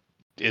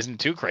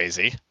too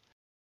crazy.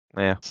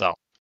 Yeah. So,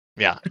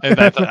 yeah, I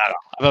thought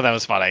that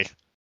was funny.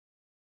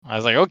 I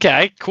was like,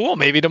 okay, cool,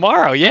 maybe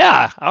tomorrow.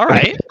 Yeah, all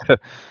right.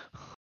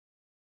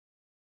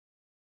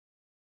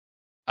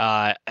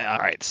 All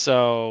right.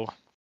 So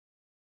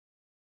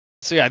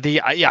yeah,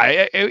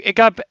 it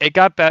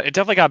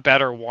definitely got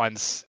better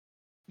once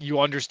you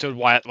understood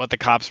what the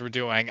cops were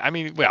doing. I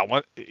mean, well,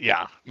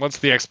 once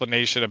the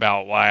explanation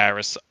about why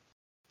Iris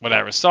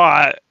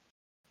saw it,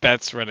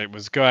 that's when it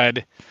was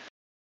good.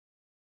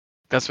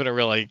 That's when it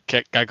really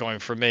got going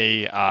for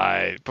me.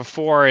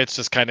 Before it's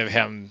just kind of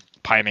him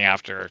pining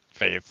after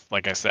Faith,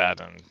 like I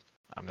said, and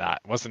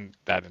wasn't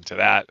that into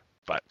that,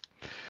 but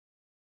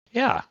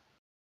yeah.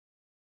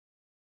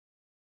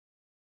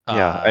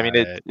 Yeah, I mean,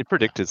 it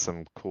predicted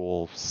some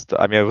cool stuff.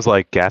 I mean, it was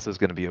like gas is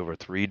going to be over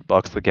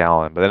 $3 a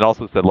gallon, but it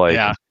also said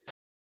like,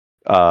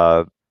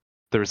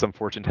 there was some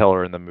fortune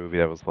teller in the movie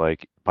that was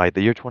like, by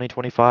the year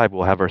 2025,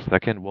 we'll have our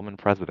second woman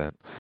president.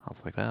 I was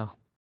like, well,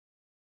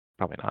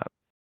 probably not.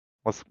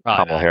 Unless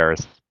Probably Kamala not.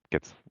 Harris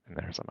gets in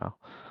there somehow.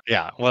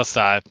 Yeah,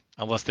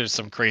 unless there's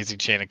some crazy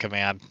chain of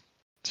command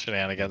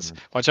shenanigans. Mhm.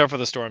 Watch out for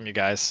the storm, you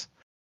guys.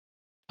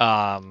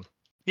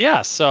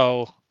 Yeah.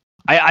 So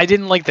I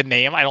didn't like the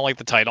name. I don't like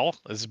the title.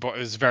 It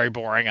was very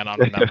boring and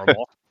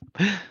unmemorable.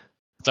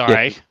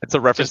 Sorry, it's a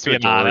reference just to a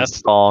being Doors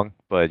honest. song,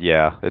 but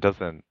yeah, it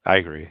doesn't. I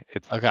agree.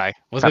 It's Okay,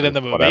 was it kind in of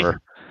the movie? whatever.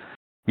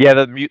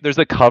 Yeah, there's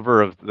a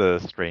cover of the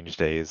Strange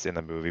Days in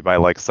the movie by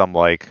like some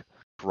like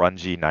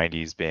grungy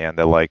 '90s band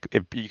that like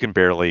you can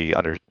barely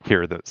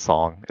hear the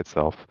song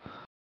itself.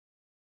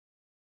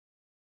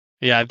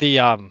 Yeah.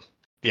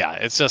 Yeah.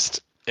 It's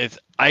just it's.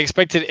 I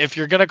expected if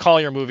you're gonna call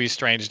your movie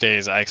Strange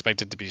Days, I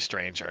expect it to be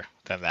stranger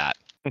than that.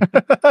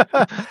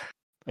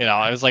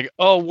 I was like,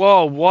 oh,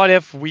 whoa, what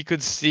if we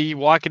could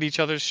walk in each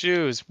other's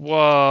shoes?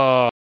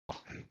 Whoa.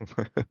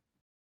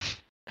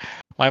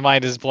 My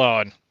mind is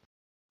blown.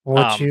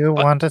 Would you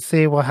But want to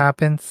see what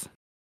happens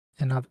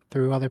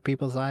through other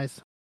people's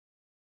eyes?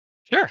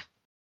 sure.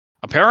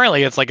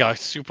 Apparently, it's like a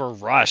super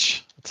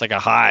rush. It's like a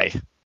high.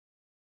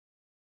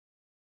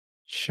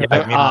 Sure.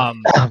 Yeah, I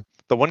mean,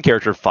 the one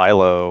character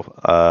Philo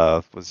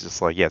was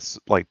just like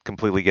like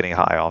completely getting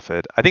high off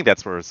it. I think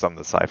that's where some of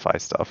the sci-fi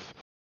stuff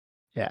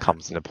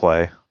comes into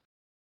play,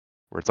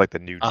 where it's like the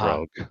new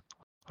drug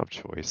of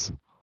choice.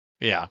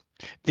 Yeah.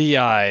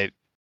 The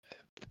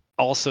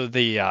also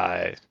the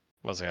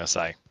what was I gonna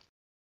say?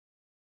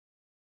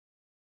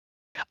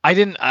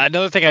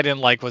 Another thing I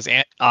didn't like was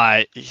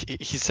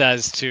he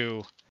says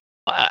to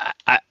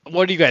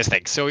what do you guys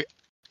think? So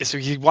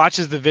he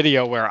watches the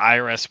video where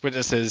Iris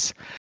witnesses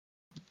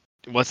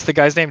what's the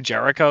guy's name?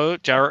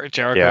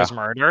 Jericho's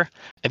murder.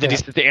 And then he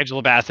says to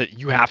Angela Bassett,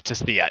 you have to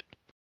see it.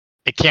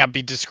 It can't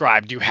be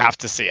described. You have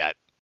to see it.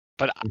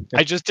 But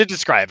I just did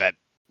describe it.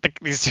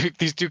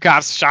 These two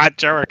cops shot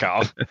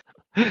Jericho.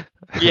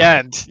 The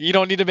end. You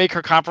don't need to make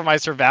her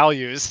compromise her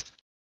values.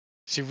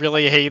 She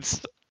really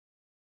hates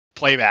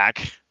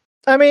playback.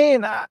 I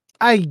mean,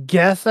 I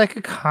guess I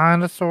could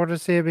kind of sort of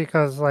see it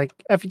because, like,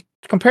 if you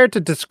compared to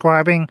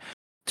describing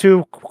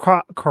two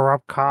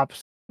corrupt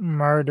cops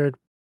murdered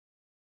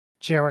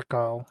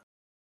Jericho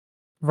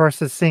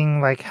versus seeing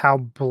like how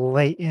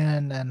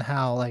blatant and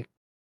how like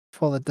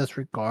full of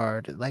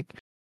disregard, like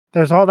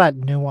there's all that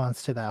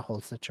nuance to that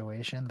whole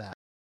situation that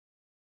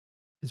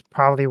is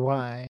probably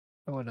why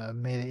it would have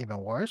made it even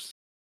worse.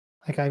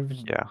 Like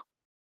Let's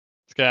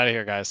get out of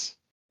here, guys.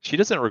 She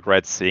doesn't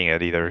regret seeing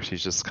it either.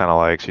 She's just kind of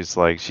like she's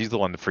the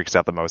one that freaks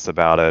out the most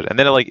about it, and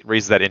then it like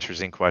raises that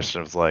interesting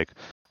question of like,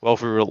 well,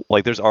 if we were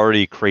like, there's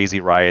already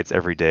crazy riots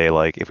every day.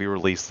 Like, if we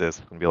release this,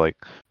 it's gonna be like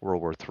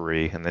World War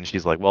III, and then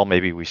she's like, well,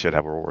 maybe we should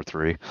have World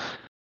War III.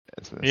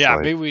 Yeah,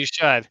 like, maybe we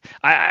should.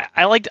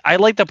 I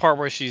liked the part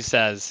where she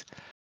says,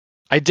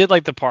 I did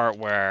like the part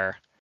where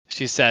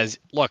she says,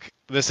 look,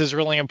 this is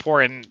really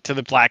important to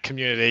the black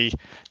community.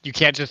 You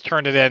can't just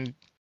turn it in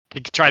to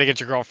try to get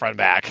your girlfriend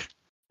back.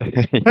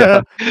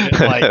 yeah.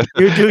 Like,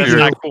 you do that's you.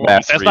 not cool.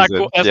 That's not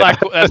cool. That's not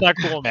cool. That's not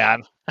cool,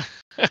 man.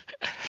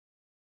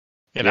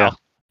 You know.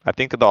 I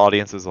think the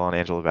audience is on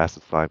Angela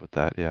Bassett's side with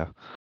that. Yeah.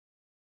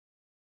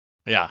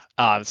 Yeah.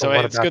 So But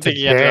what it's about good thing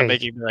he ended up today?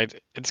 making the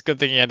right. It's good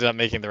thing he ended up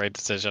making the right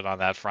decision on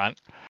that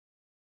front.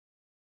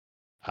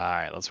 All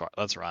right,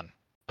 let's run.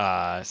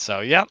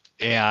 So yeah,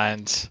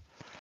 and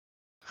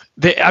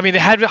I mean,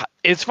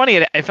 it's funny.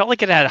 It felt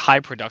like it had high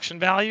production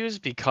values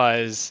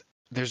because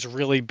there's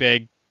really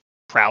big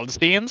crowd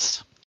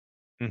scenes.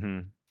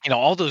 Mm-hmm.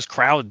 All those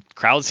crowd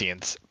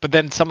scenes. But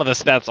then some of the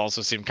sets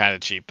also seemed kind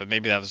of cheap. But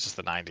maybe that was just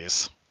the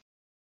 90s.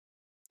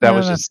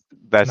 That's just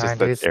the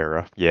 90s.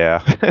 era.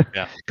 Yeah.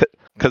 Yeah.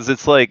 Because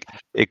it's like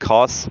it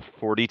costs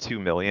 42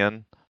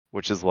 million,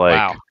 which is like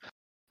Wow.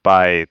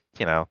 by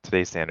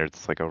today's standards,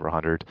 it's like over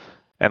 100,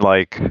 and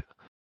like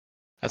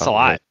that's a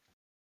lot.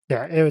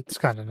 Yeah, it's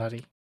kind of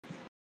nutty.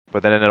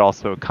 But then it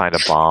also kind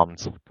of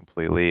bombed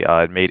completely.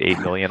 It made 8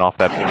 million off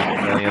that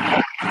 42 million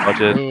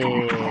budget.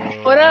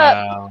 Ooh, What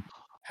up? wow.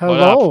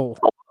 Hello.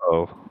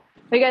 Oh.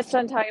 Are you guys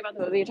done talking about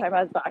the movie? You're talking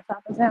about the box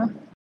office now?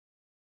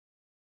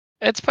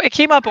 It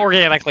came up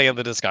organically in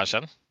the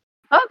discussion.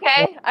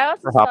 Okay. I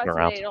also we're saw hopping today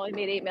around. it only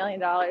made $8 million.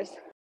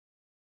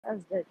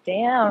 That's the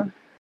damn.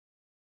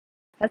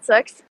 That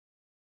sucks.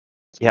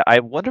 Yeah, I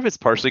wonder if it's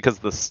partially because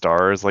the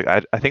stars. Like,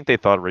 I think they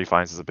thought Ray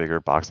Fiennes is a bigger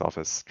box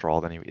office draw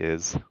than he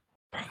is.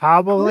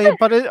 Probably,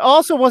 but it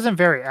also wasn't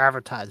very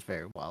advertised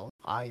very well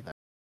either.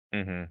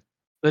 Mm-hmm.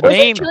 The Was it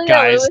name, Juliette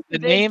guys. Lewis, The the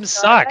big name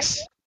star back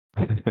sucks.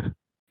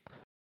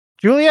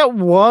 Juliet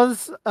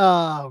was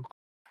a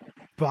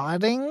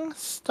budding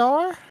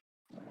star.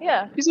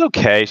 Yeah. She's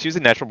okay. She was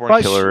in Natural Born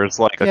But Killers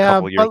like a yeah,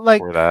 couple years but,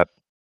 like, before that.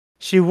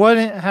 She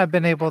wouldn't have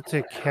been able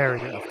to carry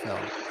a film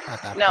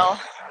at that No. point.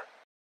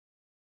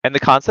 And the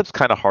concept's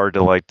kind of hard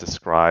to like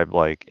describe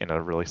like in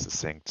a really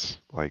succinct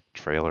like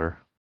trailer.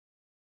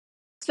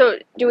 So,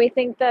 do we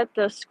think that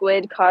the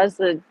squid caused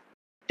the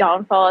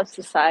downfall of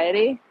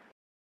society?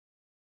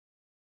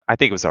 I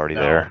think it was already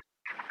No. there.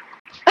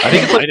 I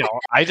think it's I like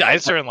don't. I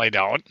certainly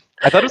don't.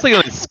 I thought it was like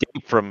an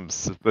escape from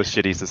the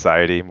shitty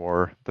society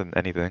more than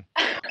anything.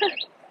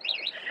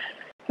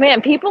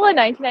 Man, people in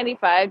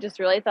 1995 just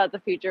really thought the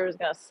future was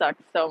gonna suck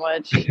so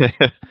much.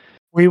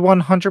 We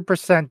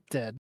 100%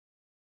 did.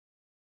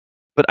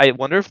 But I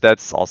wonder if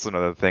that's also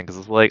another thing because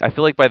it's like I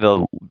feel like by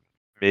the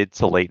mid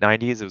to late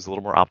 90s it was a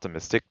little more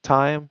optimistic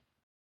time,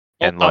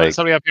 and like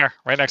somebody up here,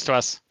 right next to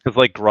us. because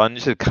like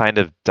grunge had kind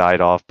of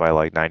died off by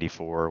like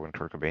 94 when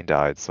Kurt Cobain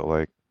died. So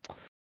like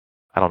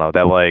I don't know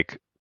that like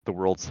the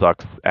world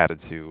sucks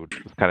attitude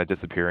was kind of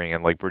disappearing,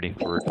 and like Britney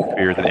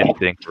Spears and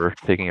anything for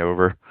taking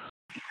over.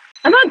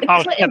 I thought Oh,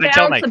 yeah, Clinton they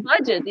killed balanced me. the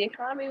budget. The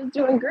economy was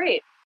doing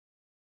great.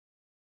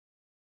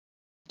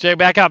 Jay,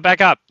 back up,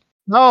 back up.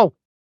 No,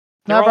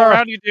 They're all never,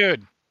 around you,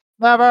 dude.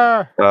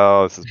 never.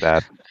 Oh, this is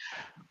bad.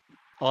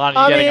 Alanna, you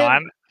I getting mean-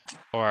 on?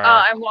 Or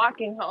I'm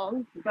walking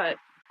home, but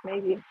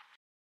maybe.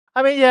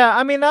 I mean, yeah.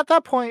 I mean, at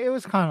that point, it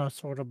was kind of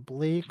sort of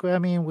bleak. I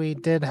mean, we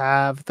did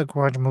have the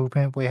grunge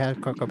movement. We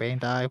had Kurt Cobain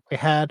die.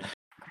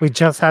 We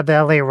just had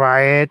the LA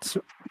riots,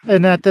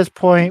 and at this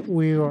point,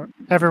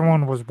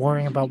 everyone was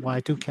worrying about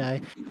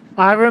Y2K.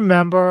 I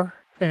remember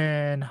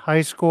in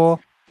high school.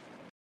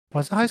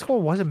 Was it high school?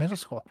 Or was it middle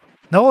school?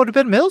 No, it would have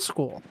been middle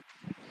school.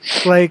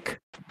 Like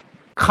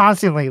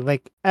constantly,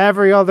 like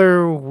every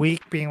other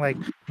week, being like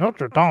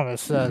Notre Dame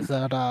says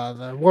that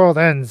the world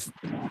ends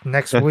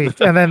next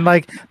week, and then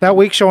like that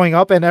week showing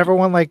up, and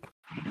everyone like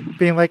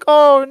being like,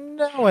 "Oh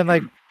no!" and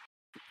like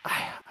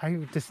I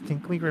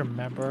distinctly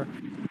remember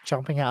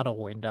jumping out a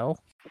window,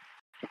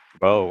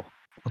 Oh,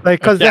 like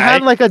because it Okay.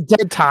 had like a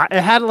dead time.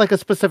 It had like a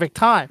specific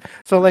time,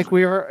 so like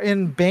we were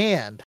in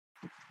band,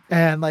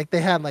 and like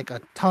they had like a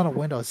ton of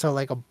windows, so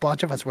like a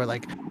bunch of us were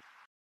like,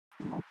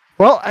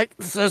 well,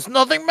 since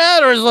nothing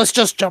matters, let's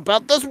just jump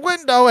out this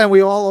window. And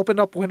we all opened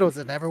up windows,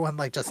 and everyone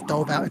like just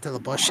dove out into the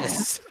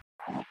bushes.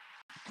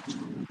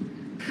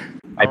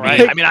 all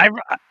right. I mean,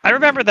 I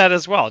remember that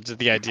as well. Just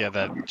the idea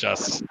that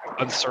just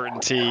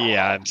uncertainty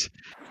and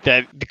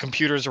that the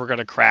computers were going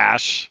to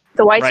crash.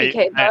 The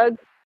Y2K bug.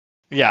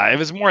 Yeah, it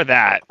was more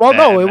that. Well,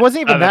 no, it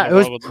wasn't even that. It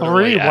was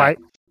pre Y.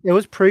 It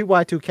was pre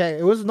Y2K.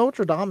 It was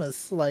Notre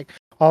Dame's like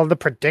all the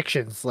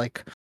predictions.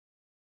 Like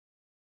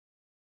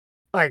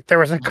there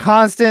was a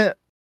constant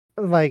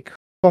like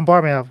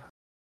bombardment of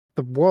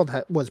the world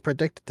was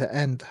predicted to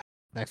end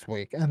next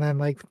week, and then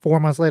like 4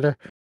 months later,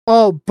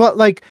 oh, but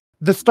like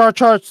the star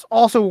charts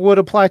also would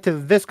apply to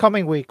this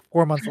coming week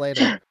 4 months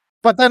later.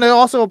 But then it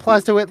also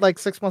applies to it like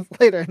 6 months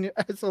later, and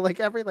so like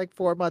every like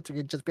 4 months you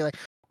could just be like,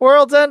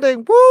 "World's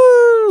ending,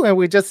 woo!" and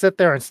we just sit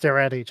there and stare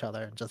at each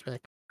other and just be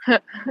like,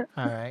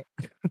 "All right."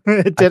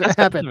 It didn't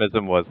happen.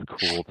 Pessimism was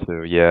cool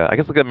too. Yeah, I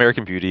guess like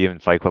American Beauty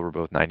and Fight Club were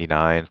both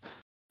 99.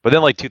 But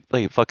then like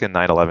fucking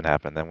 9/11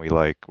 happened. Then we're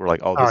like,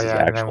 oh, this is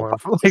actual.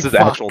 This is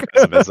actual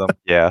pessimism.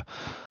 Yeah.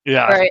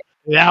 Yeah. Right.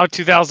 Now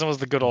 2000 was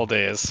the good old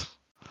days.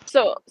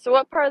 So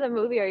what part of the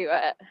movie are you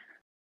at?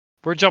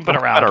 We're jumping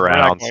around.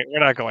 We're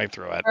not going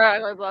through it.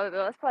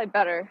 That's probably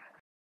better.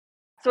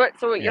 So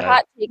your Yeah.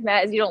 hot take,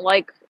 Matt, is you don't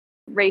like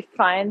Rafe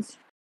Fiennes?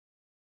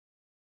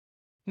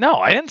 No,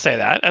 I didn't say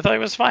that. I thought he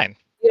was fine.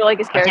 You don't like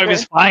his I character? thought he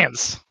was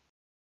Fiennes.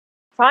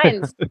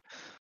 Fiennes.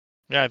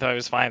 Yeah, I thought he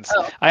was Fiennes.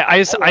 Oh.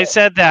 I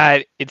said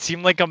that it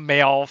seemed like a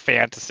male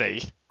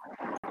fantasy.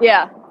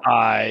 Yeah.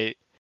 I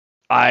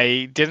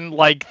didn't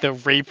like the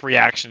rape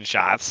reaction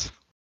shots.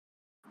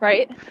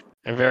 Right.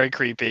 They're very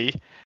creepy.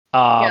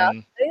 Yeah. I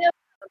think that's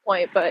the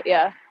point, but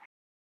yeah.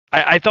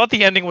 I thought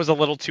the ending was a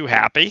little too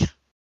happy.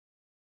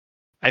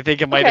 I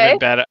think it might have been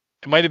better.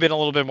 It might have been a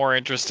little bit more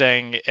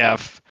interesting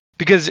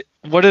because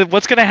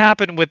what's going to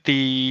happen with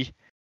the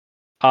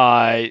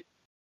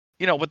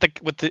with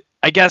the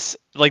I guess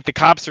like the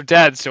cops are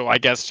dead, so I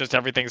guess just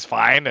everything's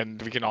fine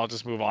and we can all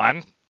just move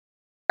on.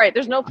 Right.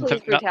 There's no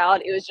police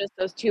brutality. It was just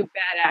those two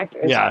bad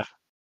actors. Yeah.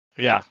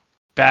 Yeah.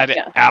 Bad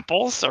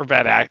apples or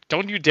bad act?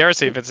 Don't you dare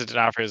say Vincent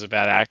D'Onofrio is a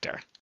bad actor.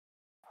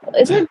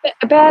 Isn't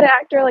a bad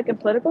actor like a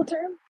political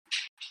term?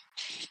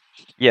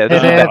 Yeah, does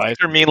a bad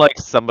actor mean like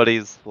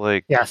somebody's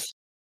like yes.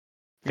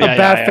 A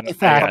bad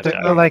faith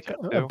actor, like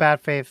a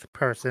bad faith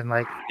person,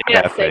 like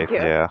yes, thank you.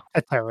 Yeah,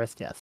 a terrorist.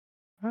 Yes.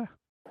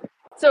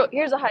 So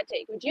here's a hot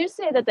take: would you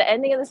say that the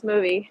ending of this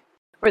movie,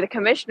 where the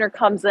commissioner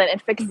comes in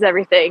and fixes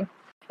everything,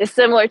 is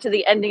similar to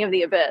the ending of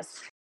The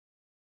Abyss?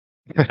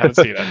 I haven't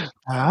seen it.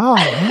 Oh,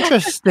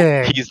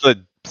 interesting. He's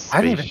the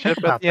I didn't even think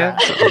about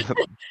that.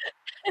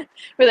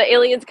 Where the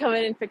aliens come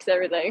in and fix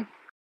everything.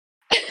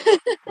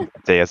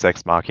 Deus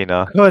Ex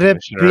Machina. Could it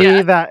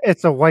be that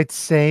it's a white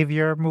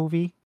savior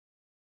movie?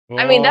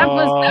 I mean, that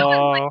was like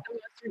the most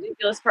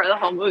ridiculous part of the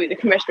whole movie. The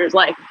commissioner's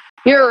like,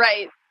 "You're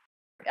right.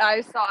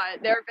 I saw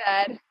it. They're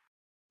bad."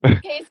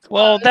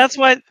 Well, that's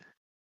what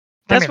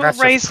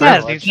Ray says. He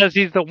privilege. says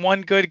he's the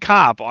one good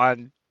cop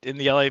in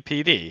the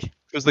LAPD.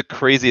 It was the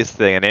craziest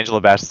thing, and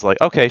Angela Bassett's like,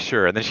 "Okay,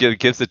 sure," and then she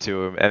gives it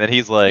to him, and then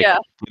he's like, "Get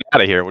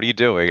out of here! What are you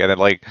doing?" And then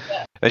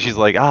then she's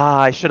like,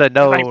 I should have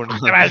known.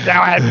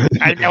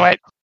 I know it.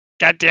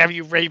 God damn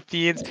you, rape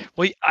fiends.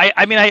 Well,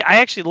 I mean, I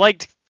actually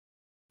liked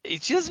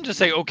she doesn't just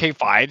say okay,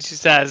 fine. She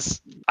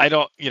says, I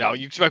don't, you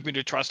expect me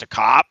to trust a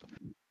cop.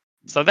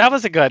 So that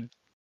was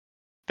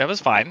that was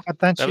fine. But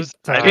then That she was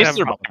I didn't have does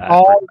a problem with that.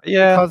 all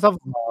Yeah, because of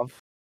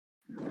love.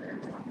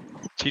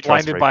 she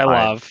trusts Blinded Ray by fine.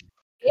 love.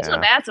 Angela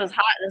Yeah. Bassett's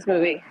hot in this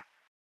movie.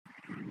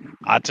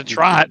 Hot to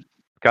trot.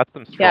 Got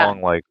some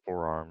strong like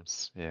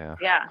forearms. Yeah.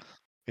 Yeah.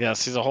 Yeah,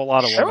 she's a whole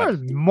lot of There were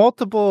women.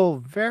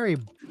 multiple very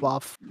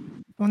buff,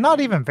 well,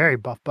 not even very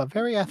buff, but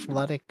very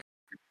athletic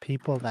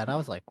people that I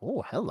was like,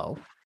 oh, hello.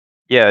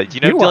 Yeah,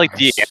 You like are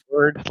the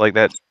N-word, like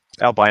that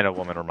albino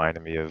woman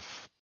reminded me of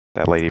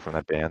that lady from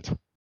that band.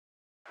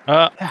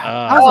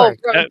 I was like,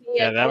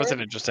 that was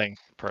an interesting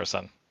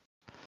person.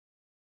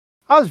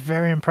 I was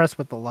very impressed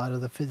with a lot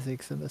of the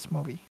physics in this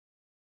movie.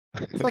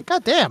 It's like,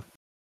 God damn,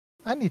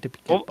 I need to be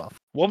buff.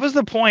 What was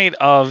the point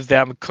of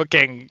them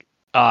cooking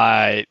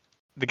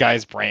the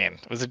guy's brain?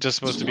 Was it just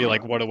supposed to be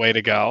like, what a way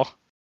to go?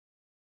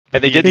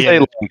 And they did say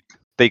like,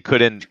 they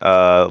couldn't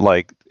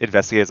like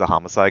investigate as a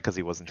homicide because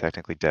he wasn't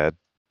technically dead.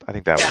 I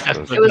think that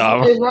was it was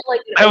more like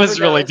that was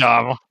really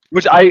dumb.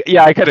 Which I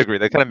kind of agree.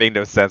 That kind of made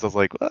no sense. I was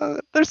like,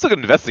 they're still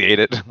gonna investigate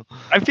it.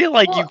 I feel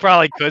like you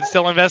probably could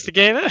still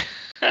investigate it.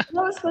 That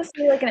was supposed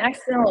to be like an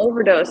accidental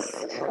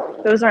overdose.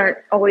 Those aren't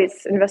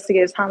always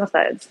investigated as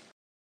homicides.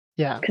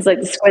 Yeah. Because like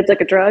the squid's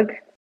like a drug.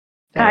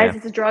 Yeah. Guys,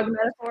 it's a drug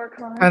metaphor.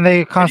 Come on. And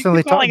they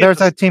constantly talk.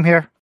 There's a team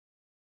here.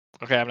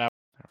 Okay, I'm not.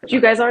 Did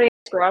you guys already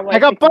ask Rob? I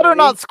got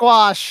butternut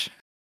squash.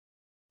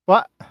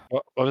 What?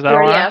 What was You that?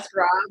 already asked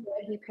Rob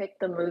why he picked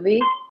the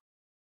movie.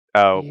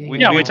 Oh, we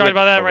talked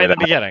about that right in the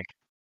beginning.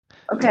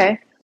 Okay.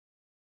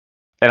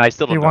 And I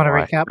still don't know want to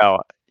why. recap? Oh,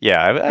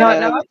 yeah.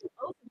 No,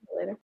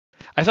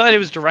 I thought it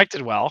was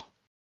directed well.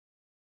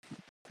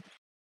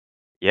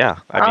 Yeah,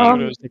 I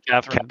mean, it was the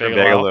Catherine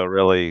Bigelow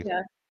really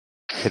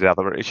hit it out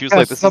the. She was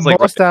like, "This the is like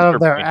most out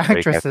of their point break, I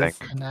actresses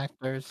think. and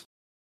actors."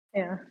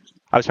 Yeah.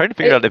 I was trying to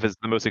figure out if it's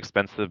the most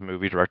expensive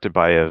movie directed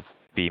by a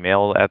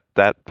female at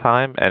that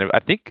time, and I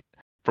think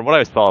from what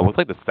I saw, it looked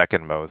like the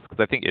second most because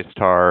I think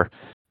Ishtar,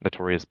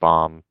 Notorious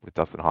Bomb with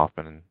Dustin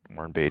Hoffman and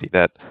Warren Beatty,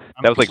 that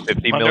was like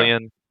 50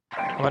 million.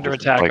 I'm under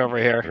attack over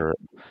here.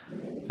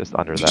 Just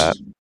under that.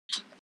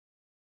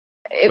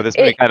 But this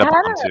movie kind of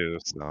bombed too,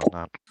 so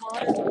not.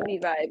 Modern movie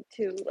vibe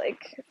too.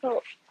 Like it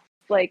felt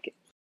like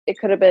it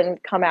could have been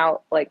come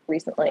out like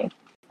recently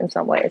in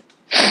some ways.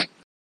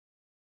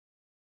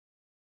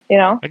 You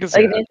know, I can like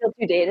see it didn't feel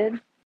too dated.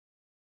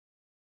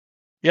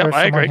 Yeah,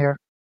 I agree. Here.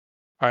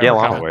 Yeah, a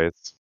lot of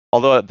ways.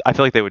 Although I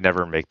feel like they would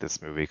never make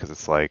this movie because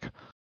it's like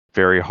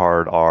very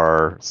hard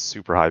R,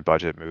 super high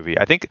budget movie.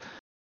 I think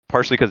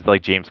partially because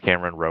like James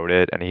Cameron wrote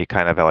it and he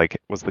kind of like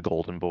was the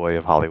golden boy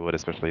of Hollywood,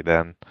 especially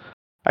then.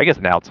 I guess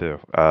now too.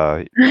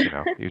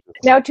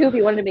 Now too, if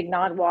you wanted to make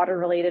non-water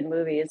related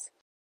movies.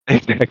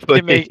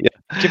 Exactly.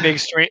 Can make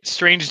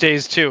Strange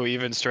Days 2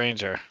 even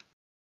stranger.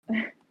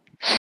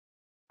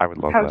 I would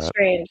love How that.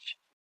 strange.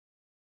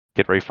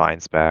 Get Ray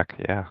Fiennes back.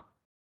 Yeah.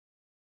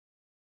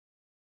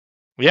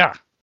 Yeah.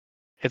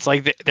 It's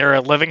like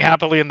they're living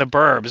happily in the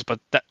burbs,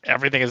 but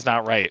everything is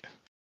not right.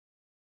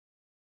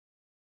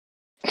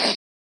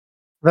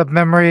 The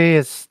memory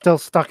is still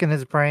stuck in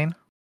his brain.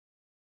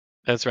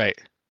 That's right.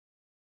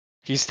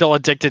 He's still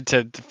addicted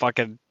to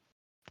fucking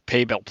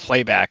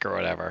playback or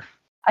whatever.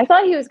 I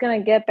thought he was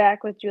gonna get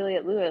back with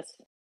Juliette Lewis.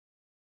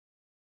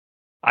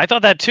 I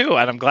thought that too,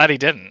 and I'm glad he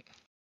didn't.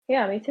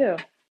 Yeah, me too.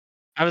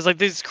 I was like,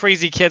 these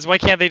crazy kids, why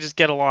can't they just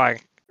get along?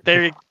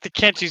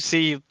 Can't you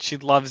see she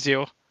loves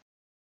you?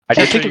 I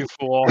just think you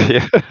fool.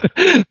 Yeah,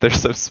 they're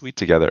so sweet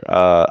together.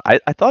 I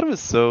thought it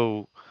was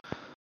so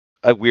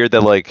weird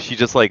that like she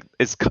just like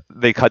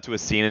they cut to a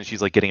scene and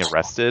she's like getting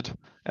arrested,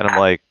 and I'm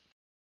like,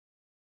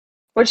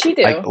 what'd she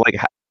do?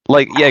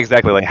 Like yeah,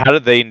 exactly. Like, how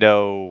did they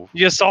know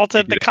you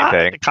assaulted the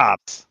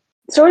cops?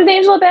 So did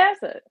Angela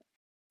Bassett.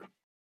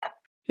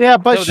 Yeah,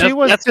 but she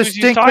was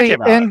distinctly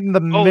in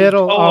the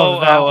middle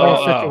of that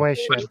whole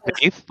situation.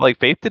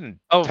 Faith didn't.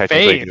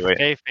 Faith. Do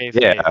it. Faith.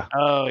 Yeah.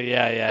 Oh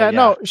yeah.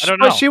 No, I don't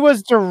know. She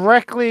was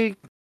directly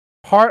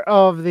part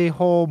of the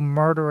whole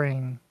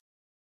murdering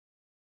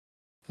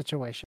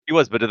situation. She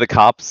was, but did the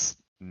cops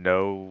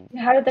know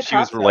How did the she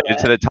was related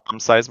to the Tom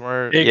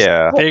Sizemore?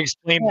 They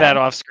explained that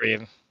off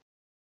screen.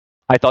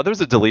 I thought there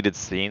was a deleted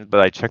scene,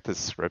 but I checked the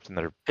script and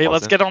there wasn't. Hey,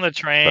 let's get on the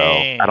train.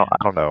 So I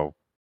don't know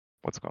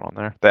what's going on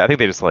there. I think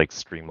they just like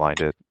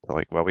streamlined it. They're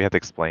like, well, we have to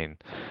explain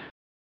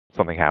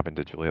something happened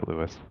to Juliette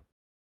Lewis.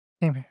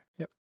 Yep.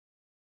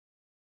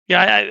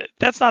 Yeah,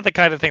 that's not the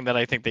kind of thing that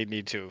I think they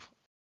needed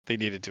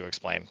to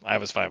explain. I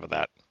was fine with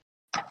that.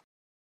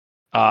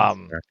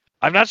 I'm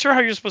not sure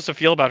how you're supposed to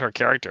feel about her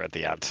character at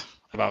the end,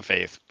 about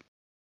Faith,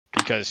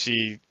 because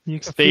she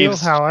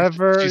saves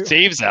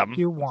them.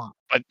 You want,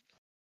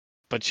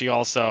 but she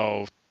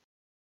also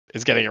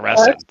is getting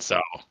arrested. So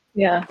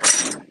yeah.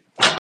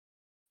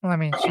 Well, I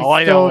mean, all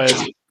I know is.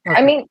 Okay.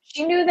 I mean,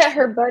 she knew that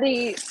her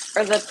buddy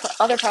or the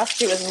other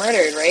prostitute was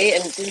murdered, right?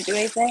 And didn't do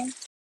anything.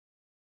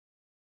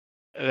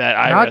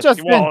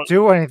 Didn't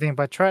do anything,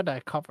 but tried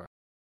to cover.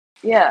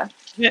 Yeah.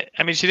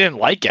 I mean, she didn't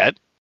like it.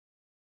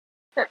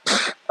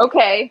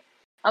 Okay.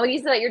 I'll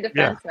use that at your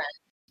defense, man.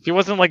 She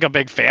wasn't like a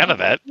big fan of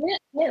it. I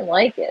didn't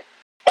like it.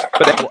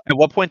 But at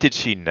what point did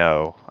she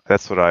know?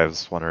 That's what I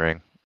was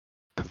wondering.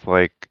 Because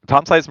like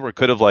Tom Sizemore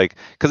could have like,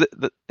 because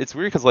it's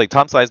weird because like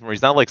Tom Sizemore,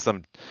 he's not like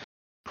some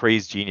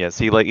crazed genius.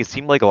 He like it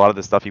seemed like a lot of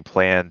the stuff he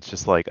planned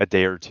just like a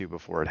day or two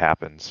before it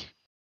happened.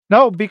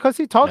 No, because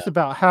he talks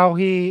about how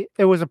it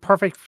was a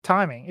perfect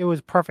timing. It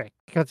was perfect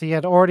because he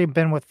had already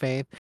been with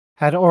Faith,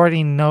 had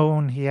already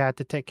known he had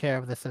to take care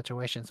of the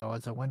situation, so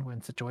it's a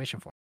win-win situation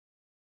for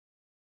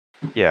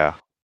him. Yeah.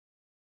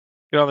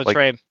 Get on the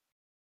train.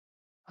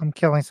 I'm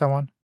killing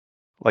someone.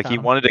 Like he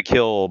wanted to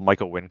kill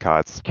Michael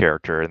Wincott's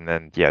character, and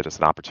then just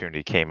an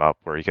opportunity came up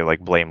where he could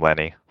like blame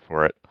Lenny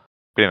for it.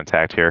 Getting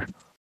attacked here.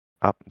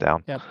 Up,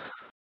 down. Yep.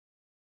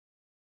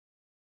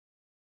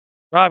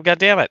 Rob,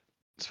 goddammit.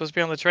 It's supposed to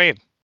be on the train.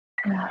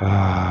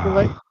 Too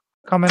late.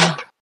 Coming.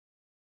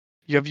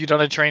 Have you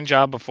done a train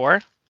job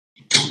before?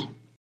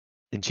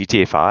 In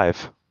GTA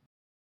 5.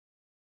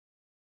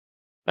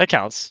 That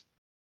counts.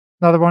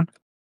 Another one.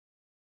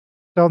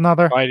 Still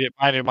another.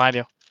 Behind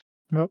you.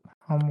 Nope.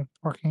 I'm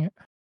working it.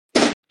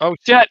 Oh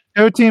shit!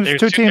 Two teams.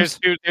 Two teams.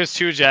 There's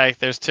two, Jay.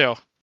 There's two.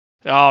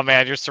 Oh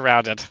man, you're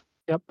surrounded.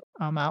 Yep.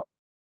 I'm out.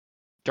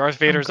 Darth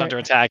Vader's under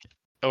attack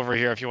over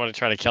here if you want to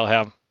try to kill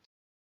him.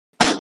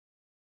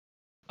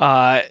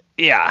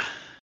 Yeah.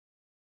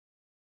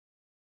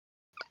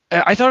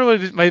 I thought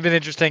it might have been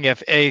interesting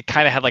if it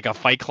kind of had like a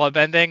Fight Club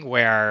ending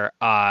where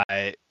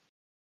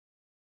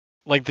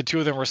like the two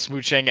of them were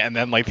smooching and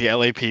then like the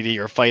LAPD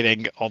are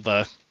fighting all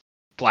the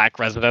black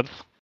residents.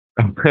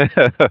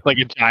 Like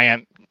a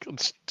giant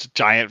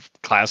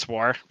class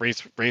war,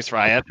 race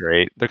riot.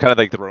 Great. They're kind of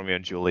like the Romeo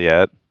and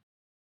Juliet.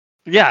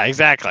 Yeah,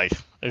 exactly.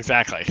 And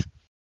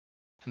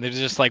they're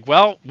just like,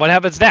 well, what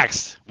happens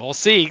next? We'll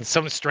see.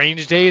 Some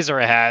strange days are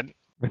ahead.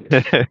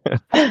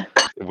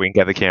 Wink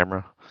at the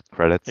camera.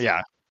 Credits.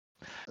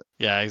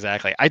 Yeah,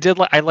 exactly. I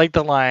like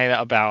the line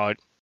about.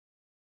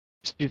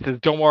 She says,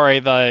 "Don't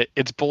worry,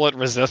 it's bullet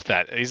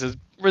resistant." And he says,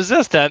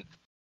 "Resistant?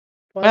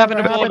 What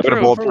happened to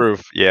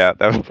bulletproof? Yeah,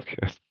 that was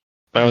good.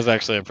 That was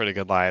actually a pretty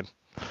good line.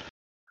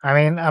 I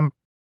mean,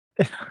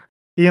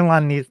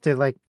 Elon needs to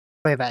like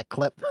play that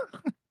clip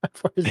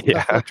for his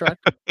truck.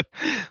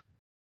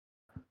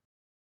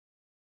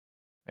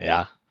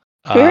 Yeah.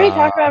 Did we already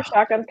talk about if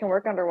shotguns can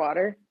work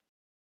underwater?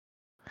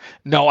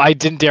 No, I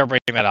didn't dare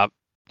bring that up.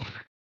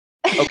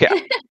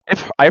 Okay,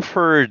 I've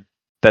heard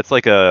that's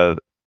like a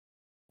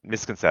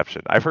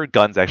misconception. I've heard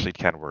guns actually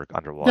can work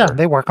underwater. Yeah,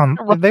 they work on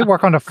the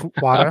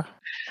water.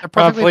 They're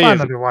perfectly fine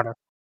underwater.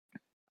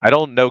 I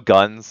don't know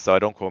guns, so I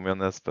don't quote me on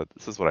this, but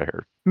this is what I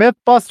heard.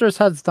 Mythbusters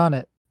has done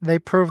it. They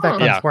prove that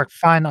guns work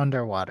fine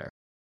underwater.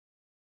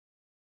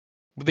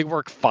 They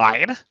work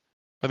fine?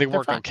 Or they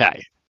work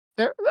okay?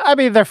 They're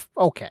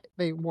okay.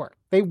 They work.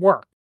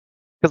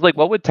 Because like,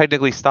 what would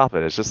technically stop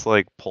it? It's just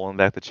like pulling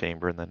back the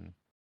chamber and then.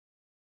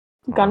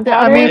 Gunpowder.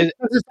 I mean,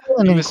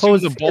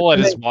 the bullet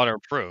is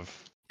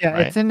waterproof. Yeah,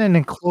 right? It's in an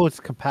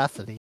enclosed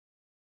capacity.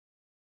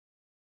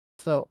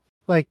 So,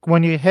 like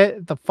when you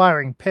hit the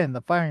firing pin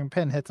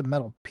hits a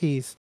metal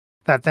piece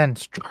that then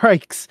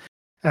strikes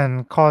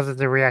and causes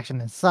the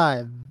reaction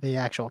inside the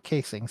actual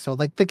casing. So,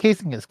 like the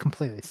casing is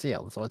completely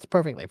sealed, so it's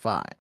perfectly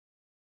fine.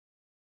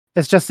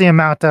 It's just the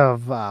amount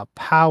of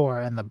power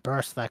and the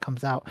burst that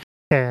comes out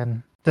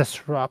can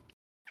disrupt.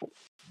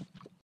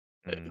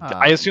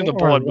 I assume the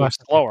bullet moves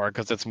slower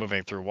because it's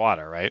moving through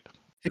water, right?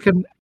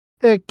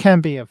 It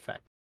can be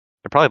effective.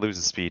 It probably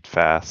loses speed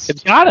fast.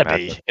 It's gotta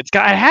be. It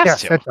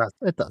has to.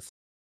 It does.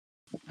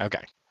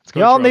 Okay.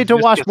 Y'all need to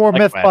watch more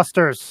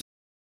Mythbusters.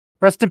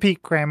 Rest in peace,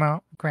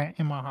 Grant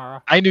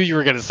Imahara. I knew you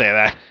were gonna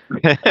say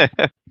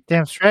that.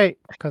 Damn straight,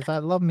 because I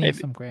love me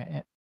some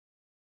Grant.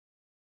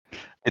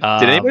 Did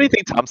anybody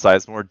think Tom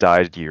Sizemore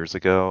died years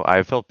ago?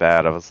 I felt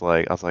bad. I was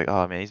like,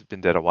 oh man, he's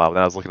been dead a while.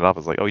 Then I was looking it up. I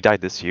was like, oh, he died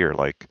this year.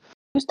 Like,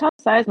 who's Tom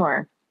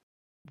Sizemore?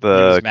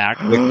 The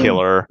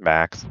killer,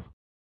 Max.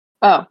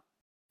 Oh.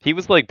 He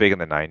was like big in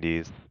the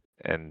 '90s,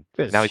 and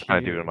now he's kind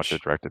of doing a bunch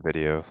of directed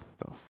video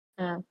stuff.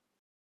 Yeah.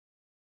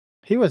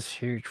 He was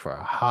huge for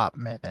a hot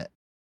minute.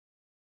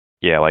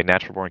 Yeah, like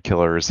Natural Born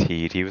Killers,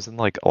 Heat. He was in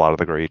like a lot of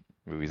the great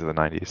movies of the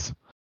 '90s.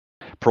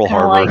 Pearl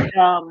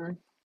Harbor.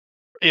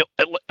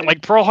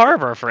 Like Pearl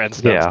Harbor, for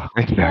instance. Yeah.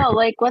 Exactly. No,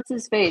 like what's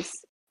his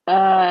face?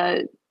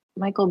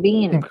 Michael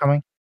Biehn. Him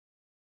coming.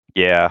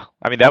 Yeah,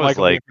 I mean that was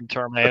Michael like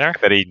Terminator.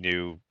 That he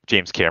knew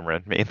James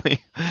Cameron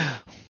mainly.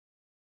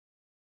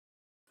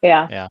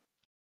 Yeah.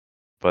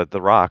 But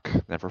The Rock,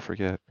 never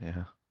forget.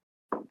 Yeah.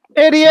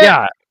 Idiot.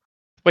 Yeah.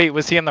 Wait,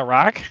 was he in The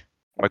Rock?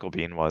 Michael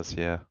Biehn was,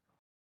 yeah.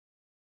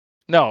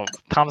 No,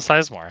 Tom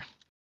Sizemore.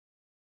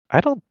 I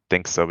don't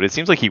think so, but it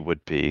seems like he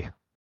would be.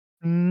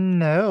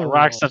 No. The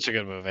Rock's such a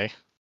good movie.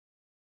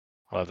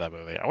 I love that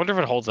movie. I wonder if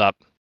it holds up.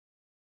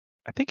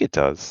 I think it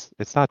does.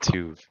 It's not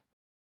too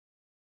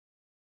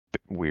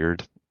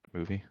weird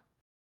movie.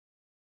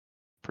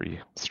 Pretty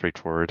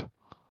straightforward.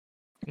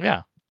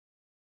 Yeah.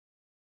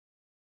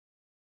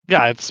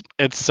 Yeah,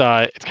 it's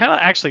kind of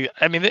actually.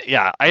 I mean,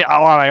 yeah.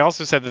 I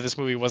also said that this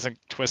movie wasn't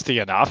twisty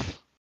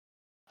enough.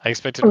 I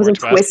expected It more wasn't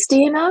twists.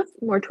 twisty enough.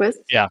 More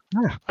twists. Yeah,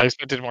 I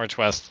expected more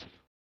twists.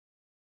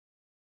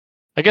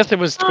 I guess it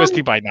was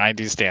twisty by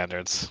 90s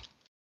standards.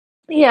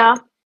 Yeah.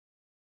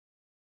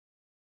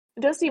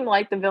 It does seem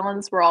like the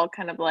villains were all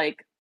kind of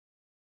like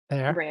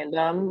There.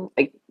 random.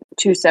 Like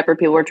two separate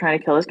people were trying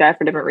to kill this guy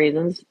for different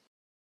reasons.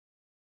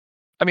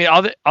 I mean,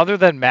 other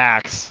than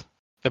Max,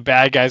 the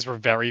bad guys were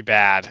very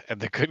bad, and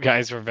the good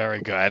guys were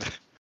very good.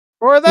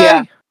 Were they?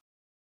 Yeah.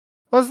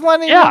 Was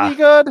Lenny Yeah. really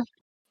good?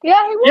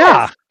 Yeah, he was.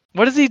 Yeah.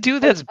 What does he do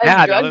that's As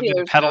bad drug other than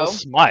dealers peddle go.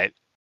 smut?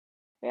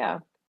 Yeah.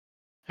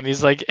 And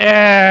he's like,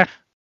 eh.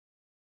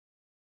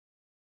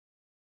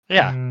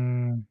 Yeah.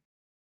 Mm,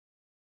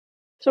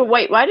 So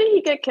wait, why did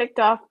he get kicked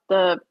off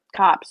the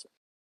cops?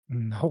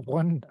 no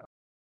one.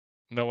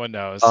 No one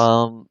knows.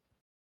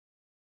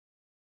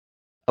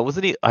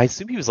 Wasn't he? I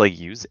assume he was like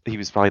he was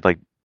probably like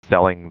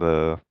selling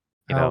the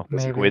the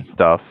Maybe. squid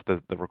stuff,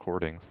 the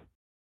recordings.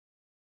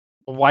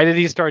 Why did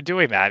he start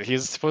doing that?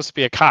 He's supposed to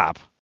be a cop.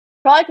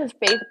 Probably because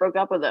Faith broke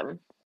up with him.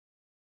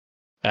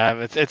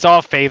 It's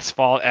all Faith's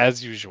fault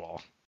as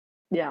usual.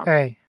 Yeah.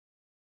 Hey,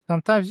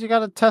 sometimes you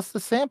gotta test the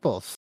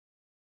samples.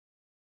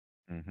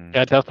 Mm-hmm.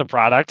 Yeah, test the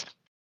product.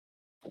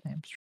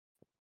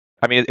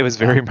 I mean, it was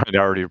very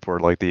Minority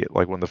Report. Like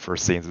one of the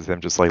first scenes is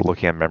him just like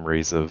looking at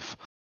memories of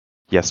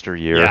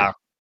yesteryear. Yeah.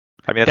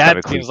 I mean, that's That kind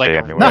of a seems cliche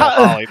like a anyway. real Not-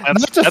 Hollywood. not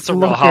just That's a real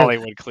looking.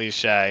 Hollywood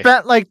cliche.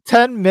 Spent like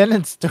 10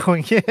 minutes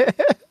doing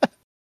it.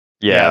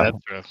 Yeah,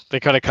 that's true. They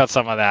could have cut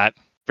some of that.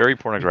 very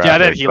pornographic.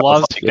 Get it? He but I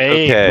was loves like,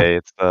 Faith. It's okay.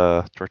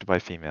 It's directed by a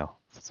female.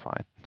 It's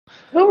fine.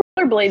 Who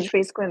rollerblades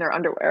basically in their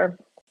underwear?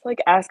 It's like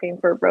asking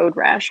for road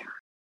rash.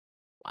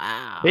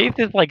 Wow. Faith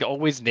is like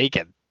always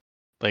naked.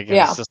 Like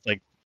Yeah. it's just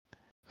like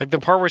the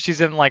part where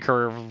she's in like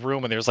her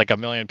room and there's like a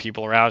million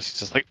people around. She's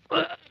just like,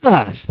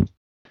 "Ugh,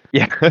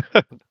 Yeah.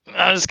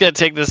 I'm just gonna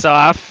take this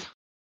off.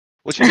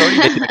 Well, she's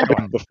already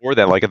naked before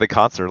that, like at the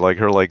concert, like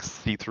her like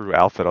see-through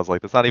outfit. I was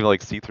like, that's not even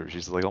like see-through.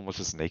 She's like almost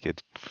just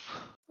naked.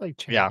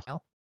 Like Yeah.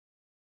 Chanel.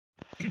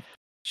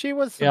 She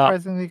was Yeah.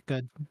 surprisingly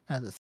good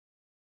at this.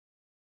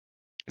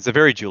 It's a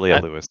very Julia I-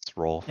 Lewis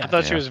role. I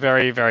thought she was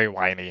very, very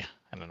whiny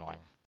and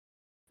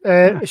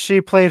annoying.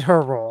 She played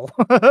her role.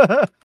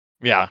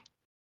 Yeah,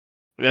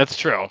 that's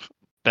true.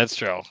 That's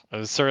true. It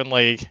was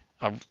certainly,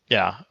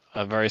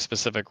 a very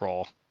specific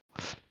role.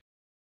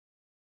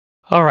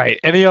 All right.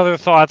 Any other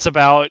thoughts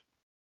about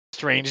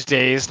Strange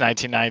Days,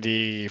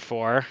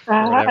 1994?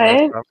 or whatever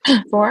it's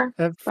from? 4,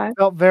 It 5.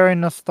 felt very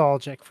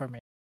nostalgic for me.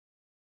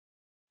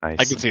 Nice.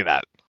 I can see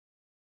that.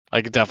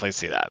 I can definitely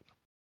see that.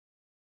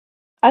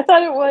 I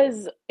thought it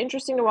was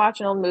interesting to watch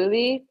an old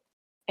movie,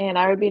 and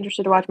I would be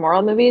interested to watch more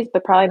old movies,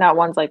 but probably not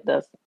ones like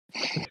this.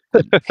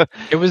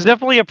 It was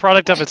definitely a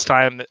product of its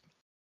time,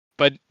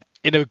 but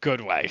in a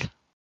good way.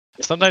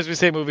 Sometimes we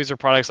say movies are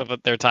products of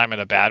their time in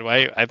a bad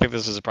way. I think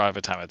this is a product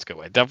of time in a good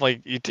way.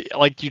 Definitely,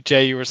 like you,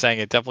 Jay, you were saying,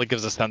 it definitely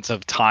gives a sense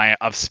of time,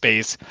 of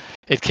space.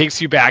 It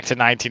takes you back to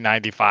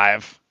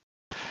 1995.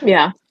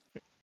 Yeah.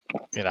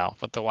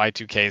 With the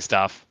Y2K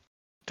stuff,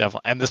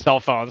 definitely, and the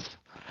cell phones.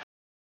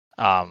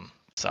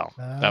 So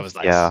that was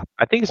nice. Yeah,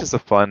 I think it's just a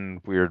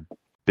fun, weird,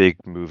 big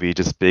movie,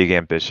 just big,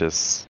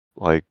 ambitious.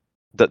 Like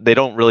they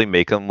don't really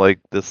make them like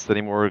this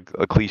anymore,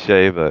 a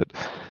cliche. But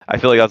I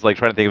feel like I was like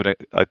trying to think of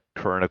a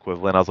current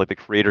equivalent. I was like, The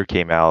Creator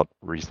came out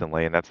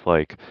recently, and that's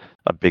like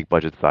a big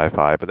budget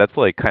sci-fi, but that's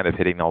like kind of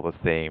hitting all the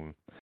same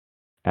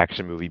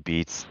action movie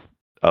beats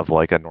of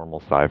like a normal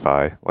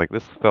sci-fi. Like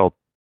this felt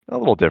a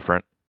little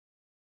different.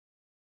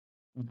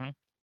 Mm-hmm.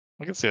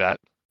 I can see that.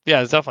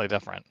 Yeah, it's definitely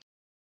different.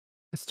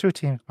 It's 2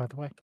 teams, by the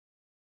way.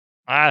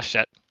 Ah,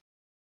 shit.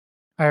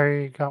 I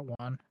already got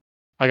one.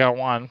 I got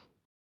one.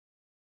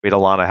 Wait,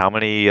 Alanna, how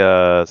many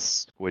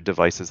squid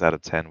devices out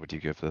of 10 would you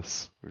give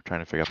this? We were trying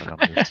to figure out the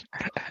numbers.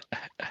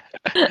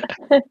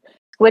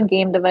 Squid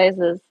Game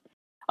devices.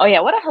 Oh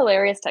yeah, what a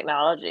hilarious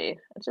technology.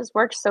 It just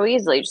works so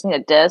easily. You just need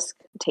a disc,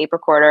 tape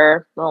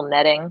recorder, little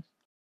netting.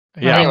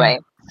 Yeah. Anyway.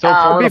 So To be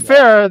portable.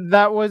 fair,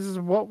 that was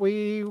what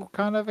we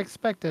kind of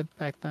expected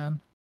back then.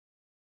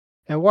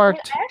 It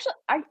worked.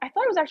 I thought it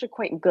was actually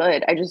quite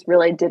good. I just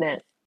really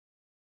didn't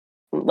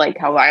like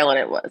how violent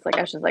it was. Like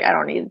I was just like, I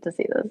don't need to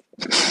see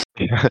this.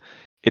 Yeah.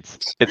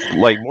 It's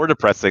like more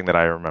depressing than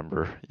I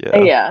remember. Yeah.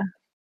 Yeah.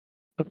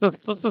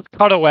 Let's just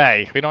cut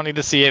away. We don't need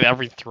to see it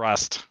every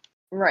thrust.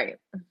 Right.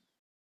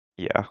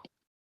 Yeah.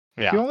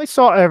 Yeah. You only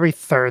saw every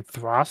third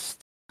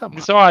thrust. Come We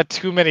on. saw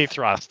too many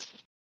thrusts.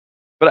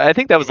 But I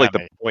think that was like the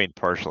Maybe. point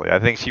partially. I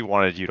think she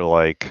wanted you to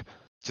like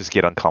just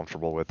get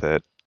uncomfortable with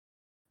it.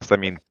 Because I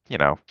mean,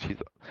 she's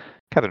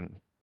Catherine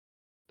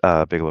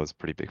Bigelow's a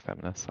pretty big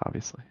feminist,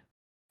 obviously.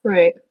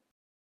 Right.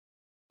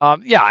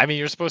 Yeah, I mean,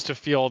 you're supposed to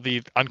feel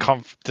the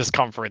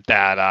discomfort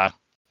that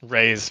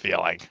Ray's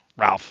feeling.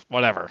 Ralph,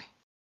 whatever.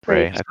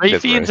 Ray. I think Ray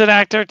it's Fiennes Ray. an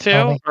actor too,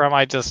 Funny. or am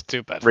I just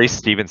stupid? Ray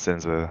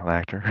Stevenson's an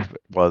actor.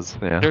 Was,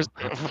 yeah. There's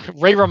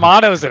Ray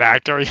Romano's an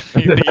actor.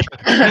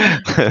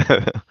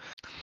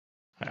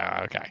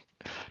 Oh, okay.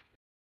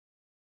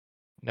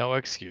 No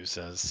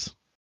excuses.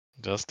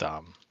 Just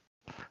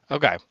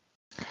Okay.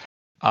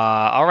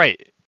 All right.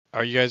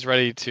 are you guys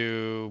ready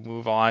to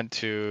move on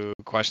to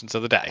questions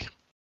of the day?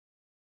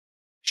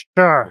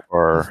 Sure.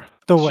 Or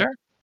Do it. Sure.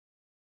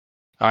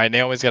 All right,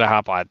 Naomi's gonna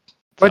hop on.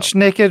 Which So,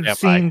 naked stand by.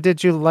 scene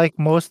did you like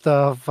most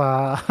of?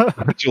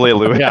 Julia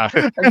Lewis. Yeah.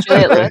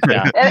 Juliet Lewis.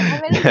 Yeah.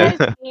 Have any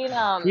of you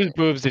guys seen Whose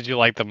boobs did you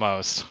like the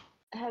most?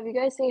 Have you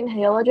guys seen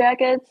Halo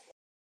Jackets?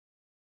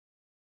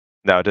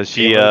 No, does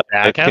she Halo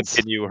Jackets?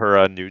 continue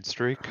her nude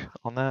streak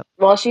on that?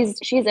 Well, she's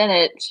in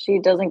it. She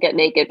doesn't get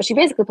naked, but she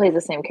basically plays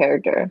the same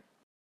character.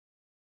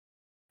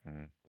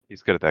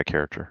 He's good at that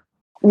character.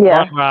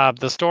 Yeah. Come on, Rob,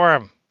 the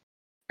storm.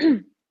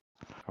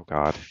 Oh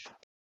God.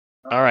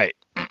 All right.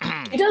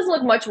 She does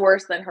look much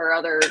worse than her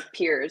other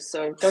peers,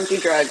 so don't do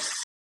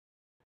drugs.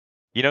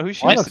 You know who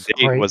she That used to looks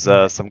date great.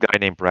 was some guy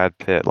named Brad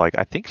Pitt. Like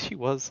I think she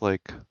was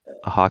like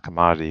a hot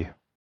commodity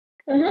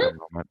for a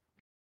moment.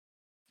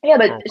 Yeah,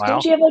 but For a while.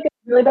 didn't she have like a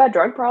really bad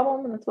drug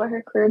problem, and that's why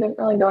her career didn't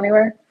really go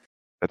anywhere?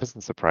 That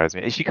doesn't surprise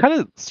me. She kind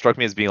of struck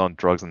me as being on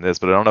drugs in this,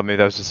 but I don't know. Maybe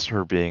that was just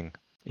her being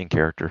in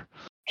character.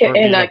 Her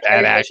being, a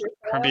Carrie bad Fisher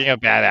her being a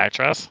bad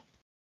actress.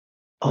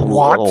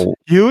 What?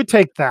 You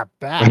take that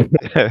back.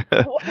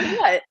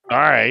 What? All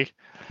right.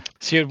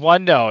 She had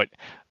one note.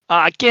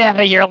 Get out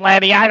of here,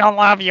 Lenny. I don't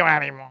love you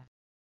anymore.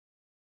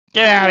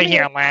 Get out of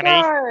here, Lenny.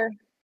 Star.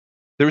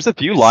 There was a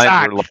few You lines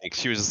suck. where like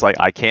she was just like,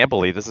 "I can't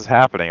believe this is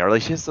happening," or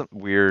like she has some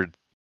weird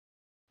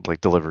like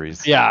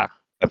deliveries. Yeah.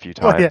 A few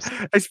Well, times.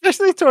 yeah,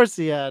 especially towards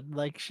the end.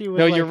 Like she was.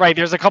 No, like, you're right.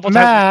 There's a couple times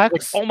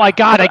where she's Max, like, "Oh my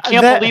god, I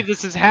can't that- believe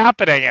this is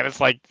happening," and it's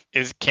like,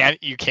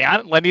 you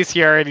can't? Lenny's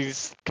here and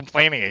he's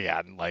complaining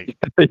again. Like,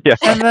 Yeah.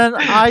 And then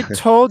I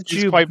told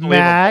He's you, quite believable.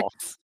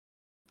 Max.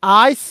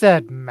 I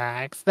said,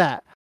 Max,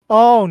 that.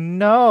 Oh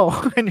no!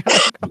 And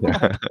you're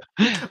like,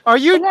 "Oh." Are I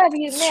you love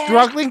you, Max.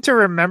 struggling to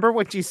remember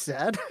what you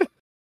said?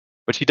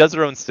 But she does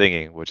her own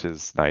singing, which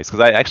is nice because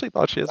I actually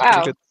thought she has a Wow.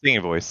 pretty good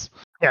singing voice.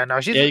 Yeah, no,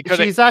 Yeah, you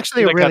coulda- she's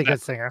actually a coulda really cut that.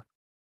 good singer.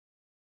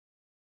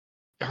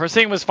 Her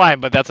singing was fine,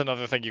 but that's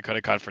another thing you could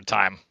have cut for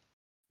time.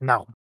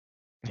 No,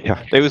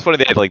 Yeah, it was funny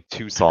they had like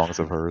 2 songs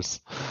of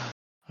hers.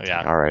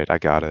 Yeah. All right, I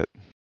got it.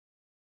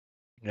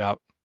 Yep.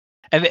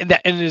 And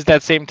it is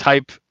that same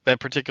type, that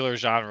particular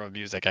genre of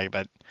music. I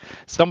bet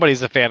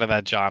somebody's a fan of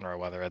that genre,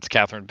 whether it's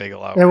Catherine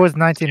Bigelow. it or was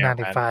Sierra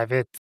 1995.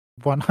 It's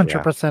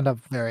 100% a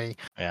very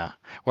Yeah.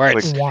 Where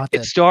it's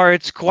wanted. it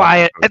starts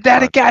quiet and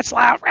then it gets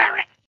loud.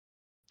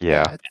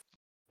 Yeah,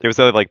 it was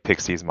like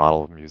Pixies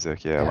model of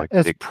music. Yeah, like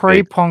it's big,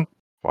 pre-punk,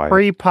 quiet.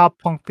 pre-pop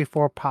punk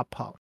before pop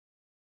punk.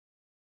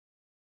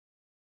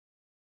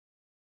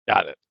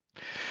 Got it.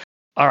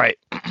 All right.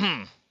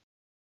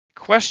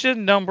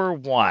 Question number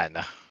 1.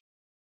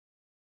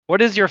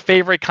 What is your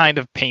favorite kind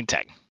of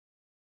painting?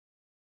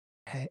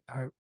 Hey,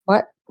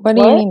 What do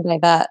you mean by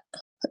that?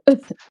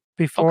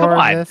 before come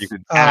on. this, You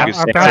could- our you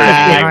could bounty's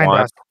say behind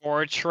one. us.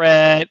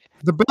 Portrait.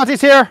 The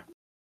bounty's here.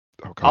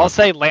 Oh, God.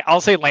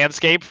 I'll say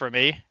landscape for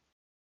me.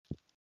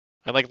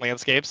 I like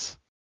landscapes.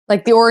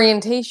 Like the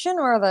orientation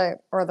or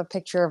the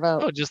picture of a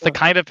Oh, just the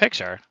kind of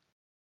picture.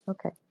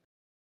 Okay.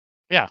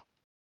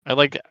 I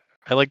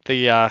like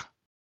the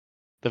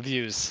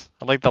views.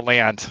 I like the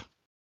land.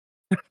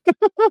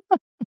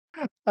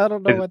 I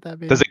don't know what that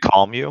means. Does it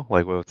calm you?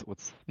 Like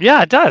what's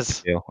Yeah, it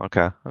does. yeah,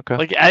 okay.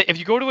 Like if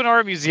you go to an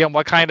art museum,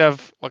 what kind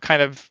of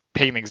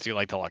paintings do you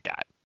like to look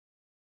at?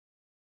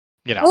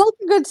 You I know, like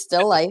a good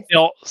still life.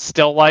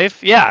 still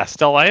life. Yeah,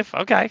 still life.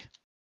 Okay.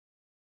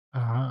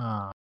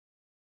 Ah.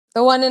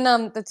 The one in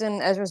that's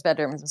in Ezra's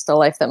bedroom is a still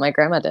life that my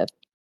grandma did.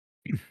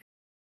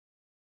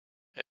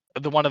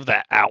 The one of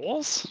the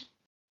owls.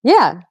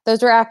 Yeah,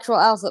 those were actual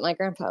owls that my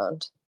grandpa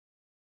owned.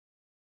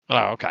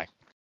 Oh, okay.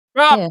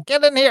 Rob, Yeah.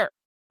 get in here.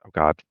 Oh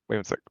God. Wait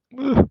a sec.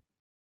 Ugh. It's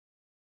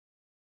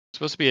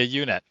supposed to be a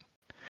unit.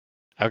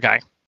 Okay.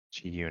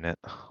 G unit.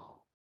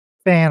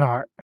 Fan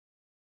art.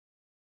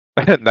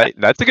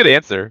 That's a good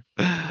answer.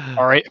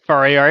 All right.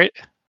 Or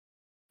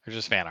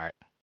just fan art.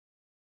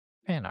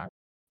 Fan art.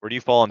 Where do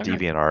you fall on Okay.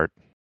 DeviantArt?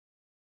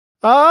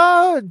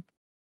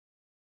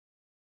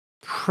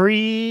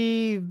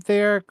 Pre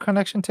their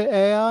connection to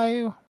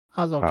AI,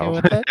 I was okay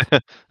with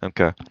it.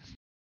 Okay.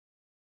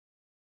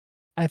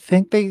 I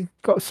think they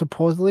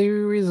supposedly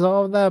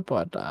resolved that,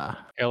 but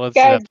Here, let's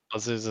Guys.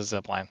 let's use a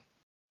zip line.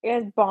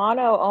 Yes,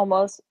 Bono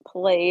almost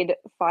played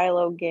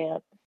Philo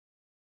Gant.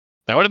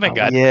 That would have been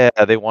good.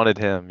 Yeah, they wanted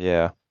him.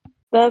 Yeah.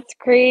 That's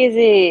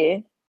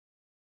crazy.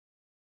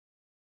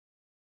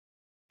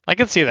 I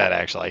can see that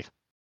actually.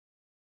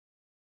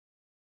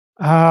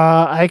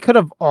 I could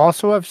have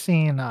also have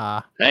seen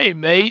Hey,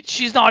 mate,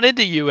 she's not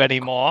into you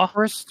anymore.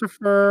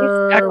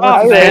 Christopher He's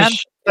what's his Irish. name?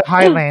 The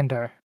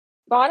Highlander.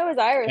 Bono is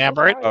Irish. What's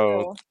Lambert? wrong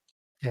with Oh.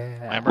 you?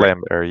 Yeah.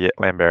 Lambert?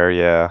 Lambert,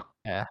 yeah.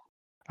 Yeah.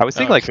 I was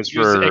thinking like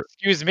Christopher.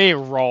 Excuse me,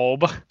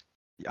 Robe.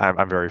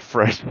 I'm very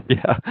French.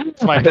 Yeah.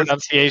 It's my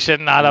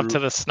pronunciation not up to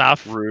the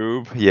snuff.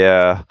 Rube.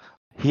 Yeah.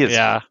 He is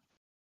Yeah.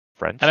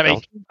 French. And I mean-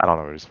 Belgian? I don't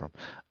know where he's from.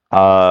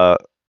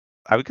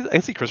 I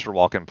could see Christopher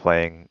Walken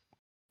playing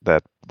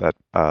that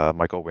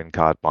Michael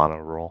Wincott Bono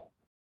role.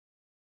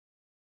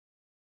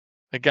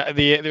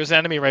 There's an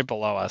enemy right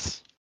below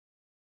us.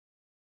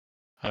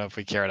 I don't know if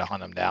we care to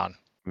hunt him down.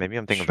 Maybe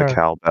I'm thinking of the Sure.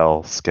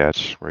 Cowbell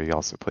sketch where he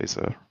also plays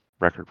a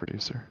record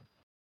producer.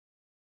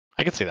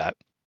 I can see that.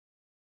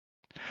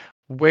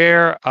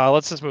 Where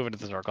let's just move into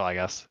the circle, I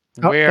guess.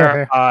 Oh, Where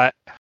here. I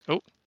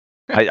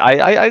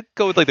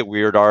go with like the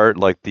weird art,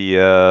 like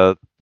the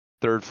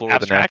third floor of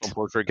the Abstract? National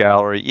Portrait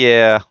Gallery.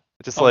 Yeah,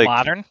 just like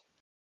modern?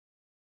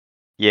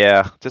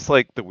 yeah, just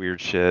like the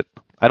weird shit.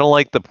 I don't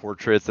like the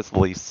portraits. That's the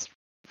least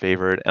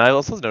favorite. And I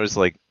also noticed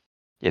like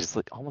just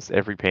like almost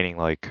every painting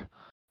like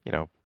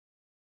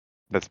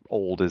that's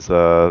old is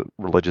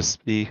religious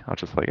y. I'm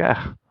just like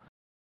come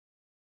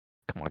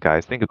on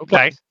guys,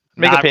 Okay.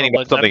 make a Not painting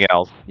about religion. something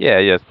else. Yeah,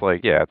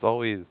 it's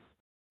always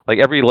like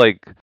every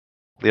like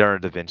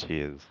Leonardo da Vinci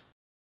is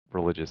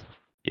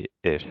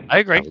religious-ish. I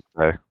agree. would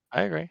say.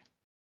 I agree.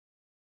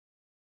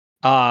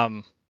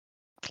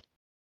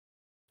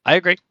 I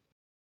agree.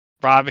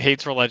 Rob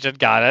hates religion.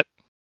 Got it.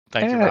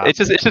 Thank you, Rob. It's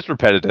just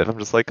repetitive. I'm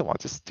just like, come on,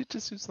 just do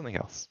something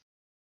else.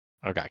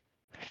 Okay.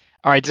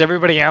 All right. Did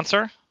everybody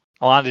answer?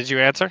 Alanna, did you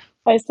answer?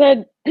 I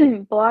said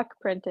block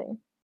printing.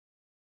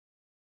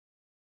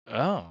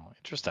 Oh,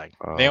 interesting.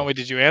 Oh. Naomi,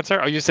 did you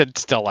answer? Oh, you said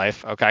still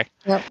life. Okay.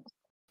 Yep.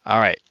 All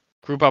right.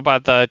 Group up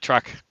at the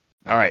truck.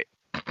 All right.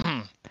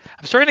 I'm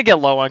starting to get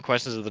low on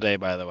questions of the day,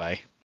 by the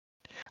way.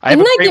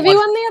 Didn't I give you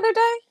one the other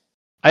day?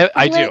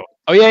 I Did you do. write-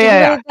 Oh, yeah, did you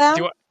yeah, write yeah. it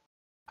down?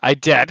 I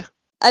did.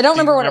 I don't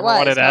Do you remember what it remember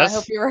what was, it but I is?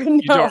 hope you were.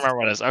 You don't remember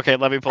what it is. Okay,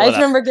 let me pull I it just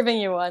up. remember giving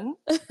you one.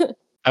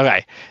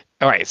 Okay.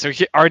 All right. So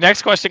our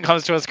next question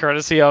comes to us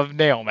courtesy of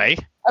Naomi.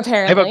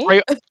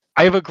 Apparently.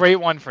 I have a great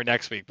one for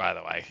next week, by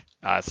the way.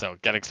 So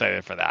get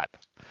excited for that.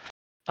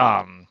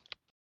 Oh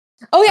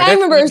yeah, I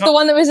remember. It was no- the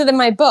one that was in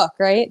my book,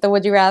 right? The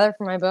Would You Rather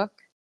for my book.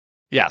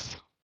 Yes.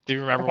 Do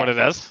you remember what it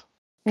is?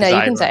 No, you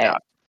can wrote say it. down.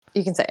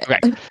 You can say it.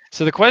 Okay.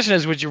 So the question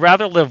is, would you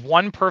rather live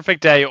one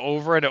perfect day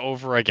over and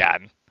over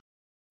again,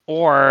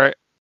 or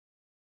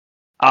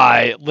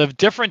live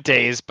different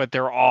days, but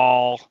they're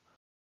all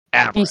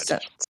average?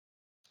 Decent.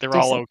 They're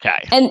all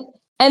okay.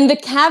 And the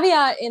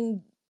caveat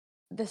in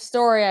the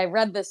story I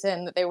read this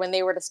in that when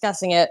they were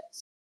discussing it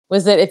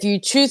was that if you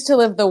choose to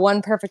live the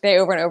one perfect day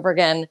over and over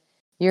again,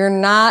 you're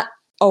not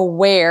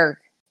aware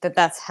that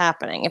that's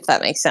happening, if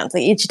that makes sense.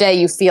 Like each day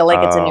you feel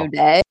like it's a new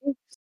day.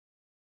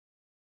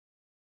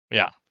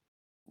 Yeah.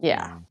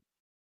 Yeah.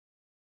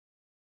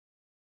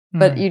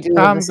 But you do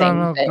live I'm the same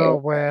gonna day. go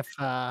with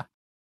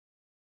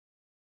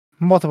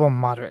multiple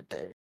moderate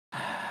days.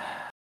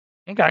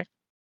 Okay.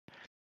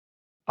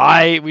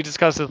 We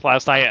discussed this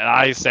last night, and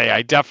I say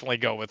I definitely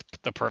go with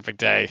the perfect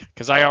day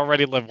because I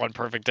already live one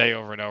perfect day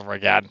over and over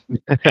again,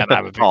 and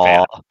I'm a big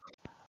fan.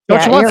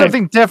 Don't you want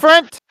something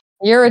different?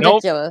 You're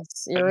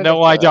ridiculous. Nope. You're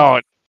No, I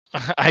don't.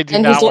 I do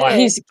not want.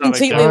 He's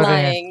completely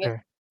lying.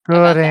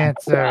 Good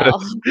answer.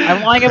 Well.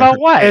 I'm lying about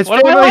what? It's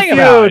what am I Family lying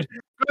about? Feud.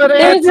 Good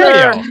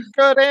answer.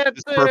 Good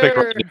answer. Perfect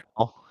right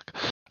now.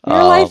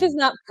 Your life is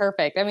not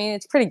perfect. I mean,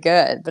 it's pretty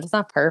good, but it's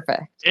not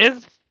perfect.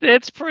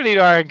 It's pretty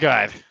darn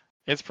good.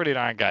 It's pretty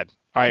darn good.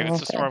 All right,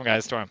 it's a storm,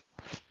 guys. Storm.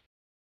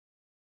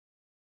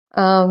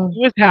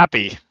 Who is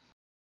happy?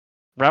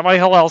 Rabbi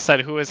Hillel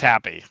said, "Who is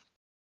happy?"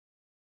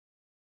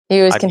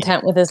 He was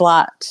content with his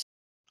lot.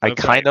 I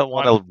kind of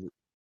want to.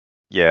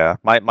 Yeah,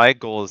 my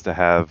goal is to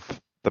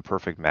have the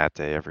perfect mat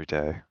day every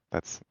day.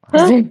 That's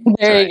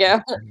there you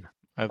go.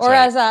 That's or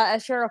right.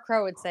 as Cheryl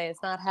Crow would say,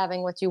 it's not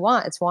having what you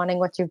want; it's wanting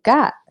what you've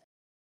got.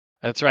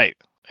 That's right.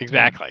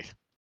 Exactly.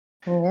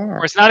 Yeah. Of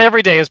course, not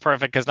every day is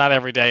perfect because not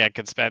every day I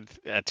could spend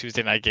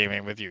Tuesday night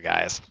gaming with you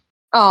guys.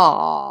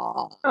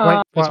 Oh,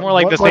 it's more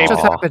like the what same.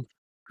 just happened?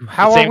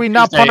 How are we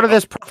not part of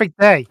this perfect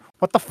day?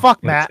 What the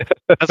fuck, Matt?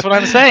 That's what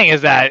I'm saying.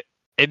 Is that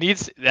it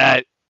needs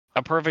that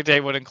a perfect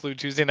day would include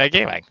Tuesday night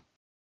gaming.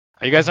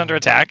 Are you guys under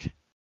attack?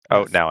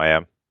 Oh, now I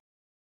am.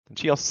 Did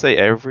she also say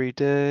every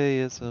day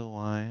is a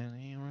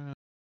whiny road?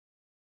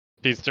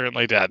 She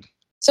certainly did.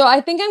 So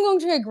I think I'm going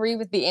to agree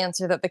with the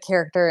answer that the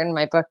character in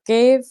my book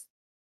gave,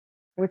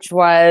 which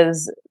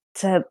was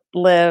to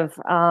live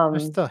I'm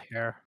still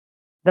here.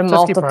 The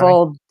Just keep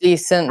multiple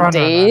decent run.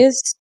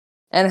 days.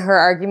 And her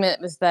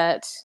argument was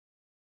that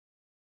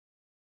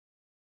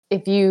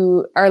if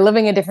you are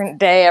living a different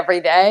day every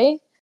day,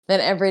 then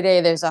every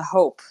day there's a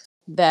hope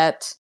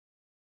that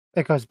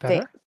it goes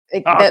better.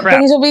 That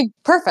things will be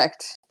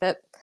perfect.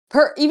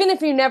 Even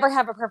if you never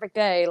have a perfect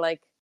day,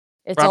 like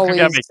it's always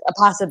a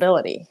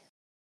possibility.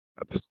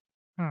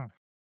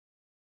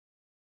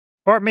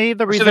 For me,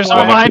 the reason there's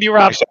someone behind you,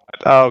 Rob.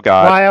 Oh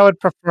God. Why I would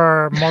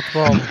prefer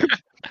multiple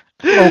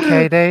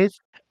okay days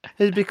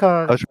is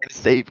because I was trying to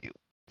save you.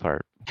 Sorry.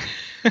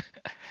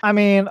 I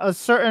mean, a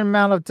certain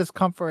amount of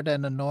discomfort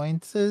and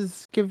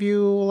annoyances give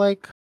you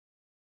like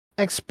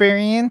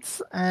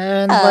experience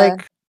and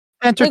like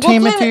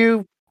entertainment to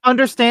you,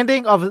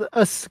 understanding of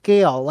a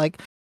scale,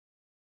 like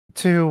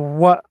to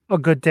what a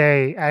good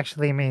day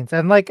actually means.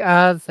 And like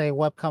as a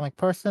webcomic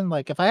person,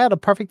 like if I had a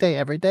perfect day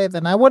every day,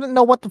 then I wouldn't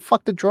know what the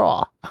fuck to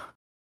draw.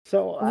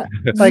 So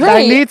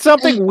I need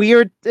something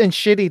weird and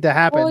shitty to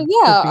happen. Well,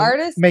 yeah,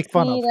 artists make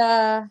fun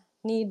of.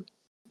 need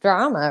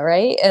drama,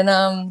 right?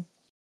 And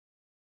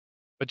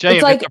But Jay, It's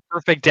if like- it's a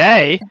perfect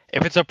day,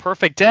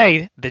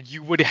 then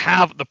you would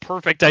have the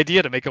perfect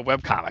idea to make a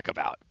webcomic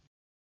about.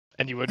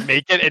 And you would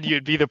make it, and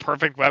you'd be the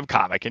perfect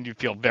webcomic, and you'd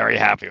feel very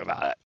happy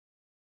about it.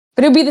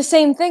 But it'd be the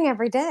same thing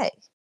every day.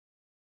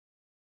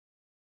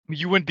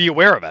 You wouldn't be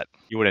aware of it.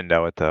 You wouldn't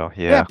know it though.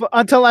 Yeah, Yeah. but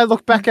until I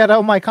look back at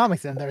all my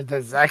comics, and they're the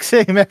exact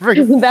same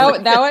every.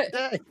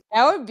 That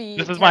would be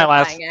This is my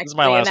last- terrifying, this is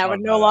my actually, last and that one,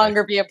 would by no the way.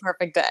 longer be a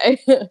perfect day.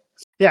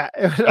 Yeah,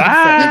 it would upset me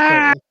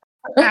Ah! greatly.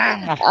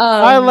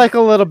 I Um, like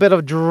a little bit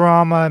of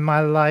drama in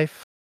my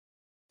life.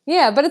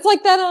 Yeah, but it's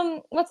like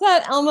that. What's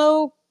that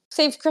Elmo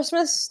Saves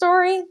Christmas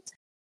story?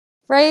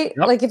 Right?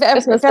 Yep. Like if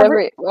Christmas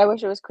every I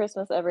wish it was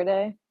Christmas every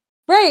day.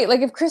 right,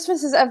 like if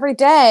Christmas is every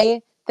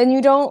day, then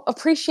you don't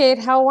appreciate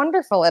how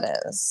wonderful it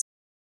is.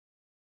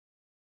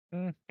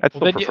 I'd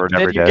still prefer it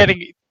every you're day.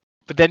 getting,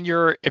 but then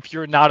if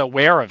you're not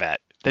aware of it,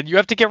 then you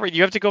have to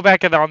you have to go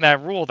back on that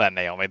rule then,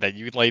 Naomi, that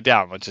you laid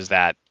down, which is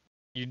that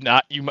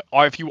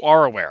if you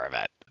are aware of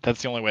it,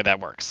 that's the only way that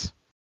works.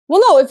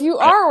 Well, no, if you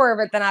are aware of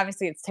it, then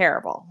obviously it's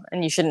terrible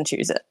and you shouldn't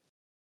choose it.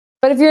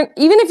 But even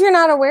if you're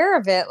not aware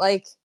of it,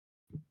 like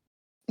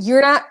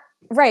you're not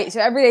right.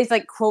 So every day is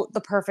like quote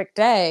the perfect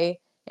day,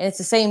 and it's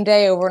the same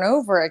day over and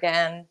over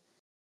again.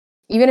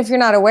 Even if you're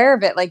not aware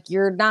of it, like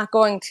you're not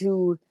going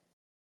to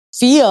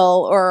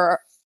feel or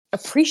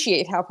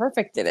appreciate how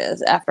perfect it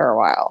is after a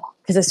while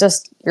because it's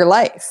just your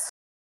life.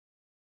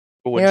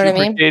 But You wouldn't know you what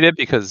I mean? appreciate it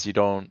because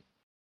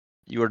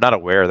you are not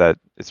aware that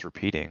it's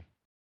repeating.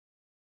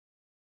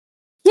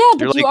 Yeah,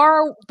 You're but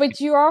like- but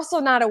you're also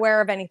not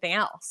aware of anything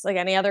else, like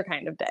any other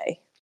kind of day.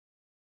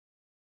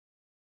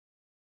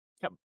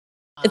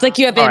 It's like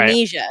you have All right.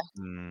 amnesia.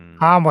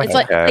 I'm with It's you.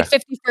 like Okay.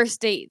 51st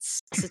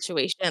dates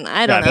situation.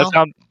 I don't Yeah,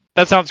 know.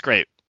 that sounds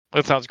great.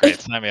 That sounds great.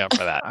 Sign me up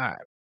for that. All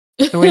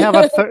right. Do we have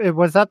a third?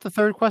 Was that the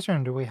third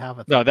question, or do we have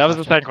a? No, third that was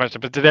the question? second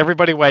question. But did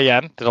everybody weigh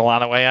in? Did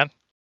Alanna weigh in?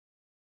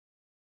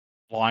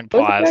 Long What was the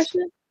pause.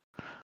 question?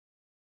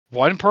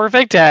 One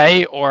perfect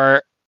day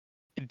or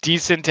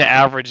decent to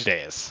average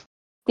days?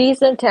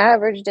 Decent to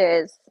average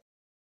days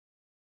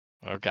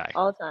Okay.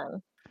 all the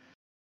time.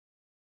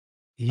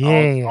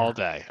 Yeah. All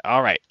day.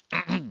 All right.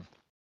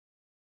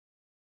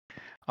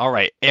 All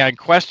right. And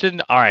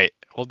question. All right.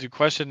 We'll do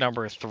question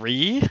number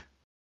 3.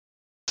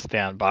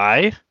 Stand by.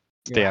 You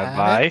Stand have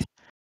by. it?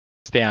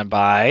 Stand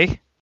by. ...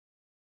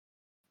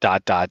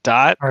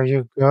 Are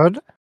you good?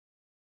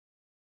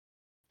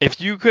 If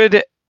you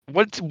could,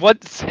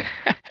 what's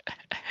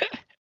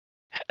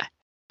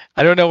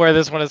I don't know where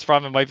this one is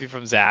from. It might be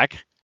from Zach.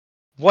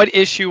 What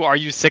issue are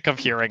you sick of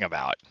hearing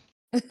about?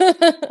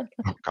 Oh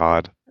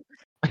God.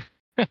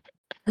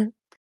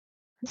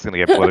 It's gonna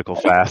get political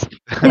fast.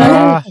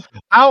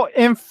 How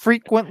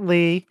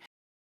infrequently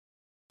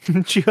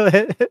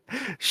Juliet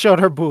showed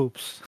her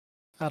boobs?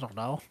 I don't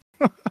know.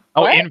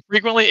 Oh, What?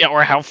 infrequently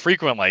or how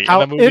frequently How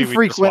in the movie we just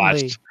infrequently?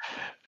 watched?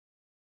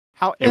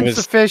 How It was-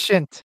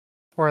 insufficient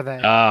were they?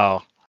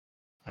 Oh,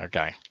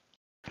 okay.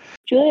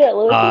 Juliet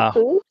Lewis's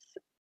boobs?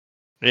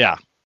 Yeah.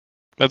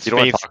 That's You don't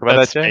wanna faith. talk about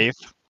That's that, Jay?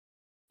 faith.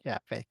 Yeah,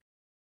 fake.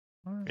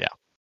 Yeah.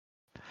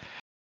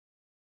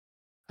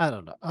 I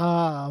don't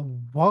know.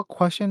 What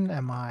question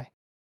am I?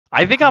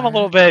 I think I'm a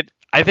little bit.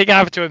 I think I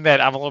have to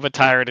admit I'm a little bit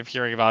tired of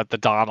hearing about the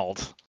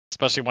Donald,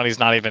 especially when he's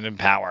not even in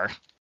power.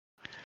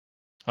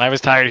 And I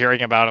was tired of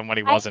hearing about him when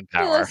he was in I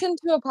power. listened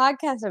to a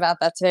podcast about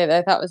that today that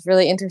I thought was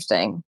really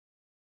interesting.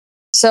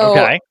 So,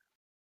 Okay.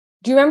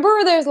 do you remember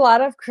there's a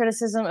lot of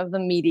criticism of the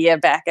media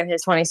back in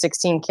his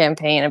 2016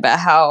 campaign about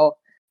how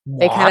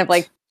they kind of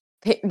What?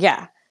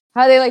 like,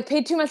 how they like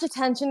paid too much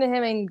attention to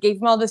him and gave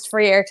him all this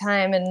free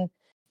airtime and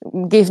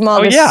gave him all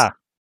Oh this. yeah.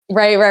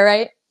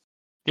 Right.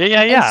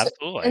 Yeah.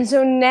 Absolutely. And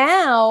so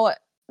now,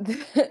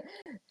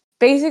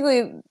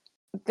 basically,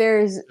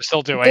 They're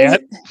still doing there's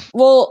it.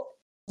 well,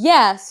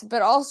 yes,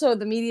 but also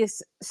the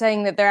media's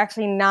saying that they're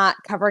actually not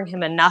covering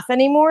him enough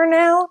anymore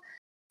now,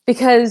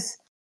 because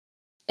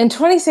in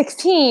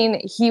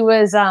 2016 he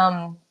was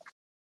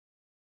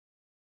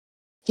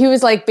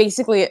like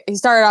basically he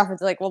started off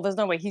as like, well, there's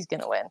no way he's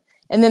gonna win,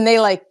 and then they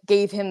like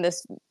gave him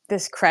this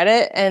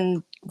credit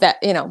and that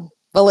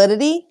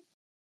validity,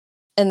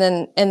 and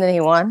then he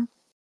won.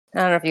 I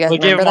don't know if you guys They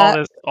gave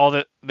remember him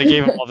that. they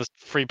gave him all this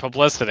free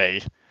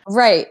publicity.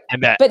 Right.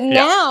 And that, But yeah,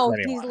 now then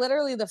he he's won.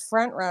 literally the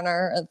front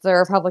runner of the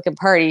Republican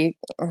Party,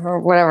 or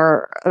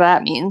whatever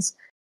that means.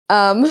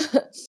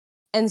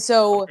 And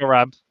so, Go,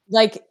 Rob.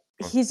 like,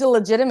 he's a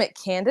legitimate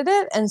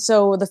candidate. And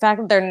so the fact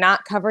that they're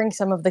not covering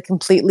some of the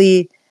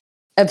completely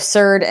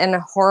absurd and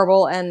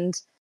horrible and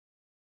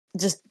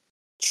just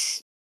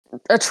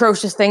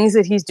atrocious things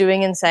that he's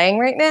doing and saying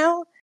right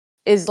now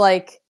is,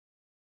 like,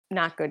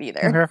 not good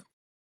either.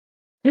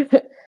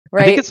 Okay.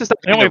 Right? I think it's just that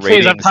Anyway, the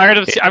please, I'm ratings tired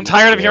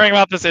of hit hearing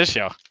about this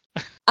issue.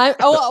 The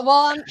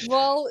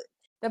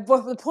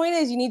point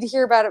is, you need to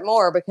hear about it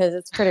more because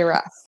it's pretty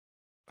rough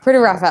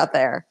out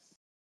there.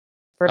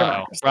 For Uh-oh.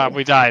 democracy. Rob,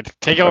 we died.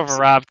 Take Oops.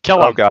 over, Rob. Kill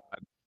him. Oh God.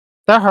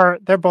 They're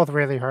hurt. They're both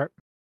really hurt.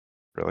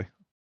 Really?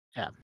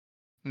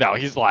 No,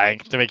 he's lying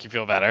to make you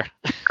feel better.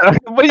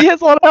 But he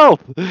has a lot of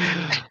health.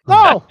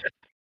 No.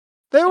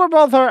 They were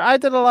both hurt. I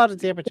did a lot of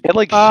damage. They had,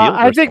 like, shields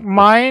I or think something.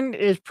 mine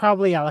is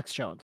probably Alex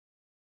Jones.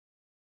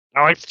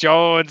 Alex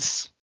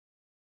Jones.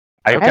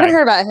 I haven't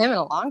heard about him in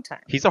a long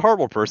time. He's a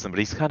horrible person, but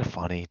he's kind of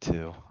funny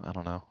too. I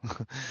don't know.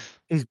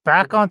 He's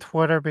back on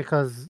Twitter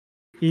because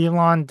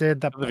Elon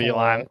did the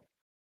Elon. poll.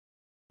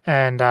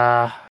 And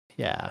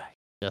yeah.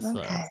 Just,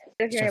 Okay.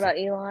 You're hearing about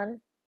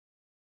Elon?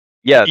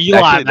 Yeah,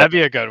 Elon, actually, that'd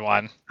be a good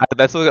one.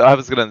 That's what I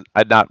was gonna.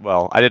 I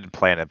didn't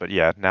plan it, but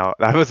yeah. Now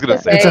I was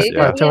gonna say. Okay, just you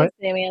Yeah. went to have it.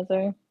 the same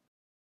answer.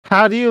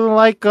 How do you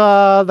like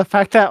the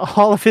fact that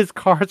all of his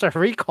cars are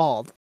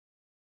recalled?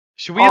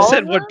 Should we have All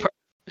said of what? them?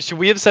 Should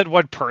we have said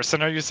what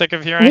person are you sick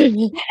of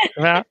hearing?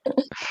 Yeah.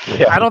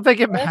 I don't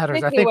think it That's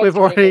matters. I basically think what we've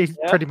Jake already is,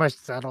 yeah. pretty much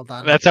settled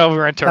on it. That's how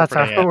we're That's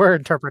interpreting how it. we're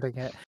interpreting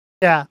it.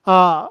 Yeah.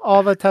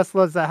 All the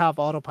Teslas that have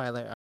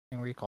autopilot are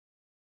being recalled.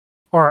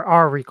 Or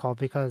are recalled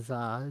because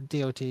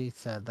DOT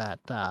said that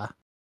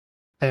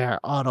their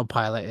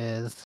autopilot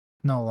is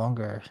no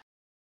longer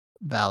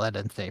valid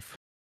and safe.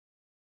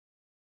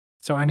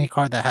 So any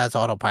car that has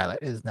autopilot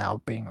is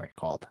now being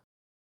recalled.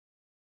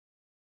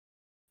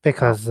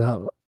 Because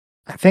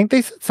I think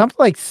they said something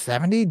like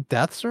 70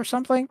 deaths or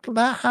something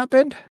that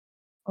happened.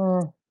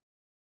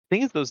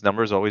 Thing is, those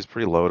numbers are always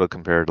pretty low to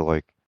compare to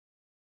like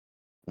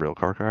real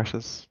car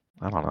crashes.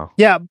 I don't know.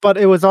 Yeah, but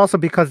it was also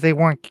because they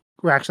weren't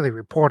actually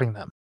reporting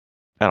them.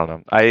 I don't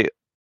know.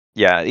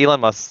 Elon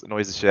Musk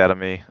annoys the shit out of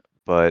me,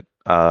 but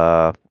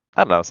I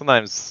don't know.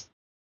 Sometimes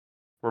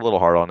we're a little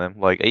hard on him.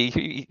 Like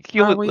he's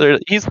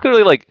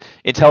clearly like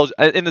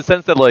intelligent in the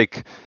sense that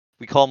like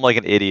we call him like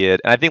an idiot,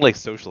 and I think like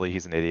socially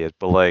he's an idiot.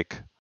 But like,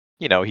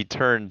 he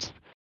turned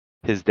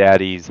his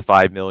daddy's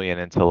 $5 million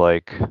into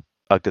like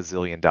a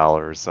gazillion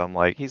dollars. So I'm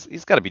like,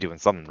 he's got to be doing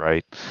something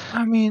right.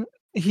 I mean,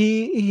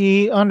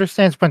 he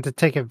understands when to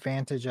take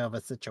advantage of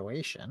a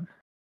situation.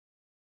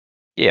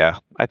 Yeah,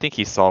 I think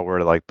he saw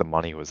where like the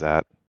money was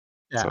at.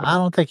 Yeah, So. I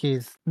don't think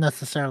he's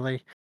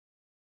necessarily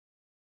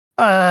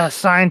a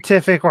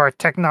scientific or a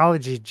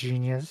technology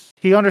genius.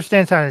 He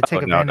understands how to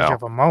take advantage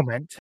of a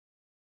moment.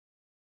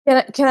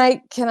 Can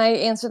I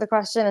answer the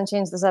question and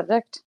change the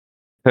subject?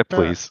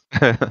 Please.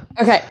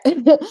 Okay.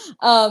 And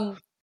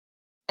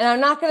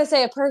I'm not going to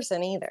say a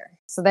person either.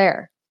 So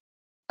there.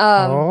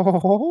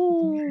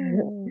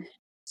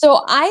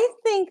 So I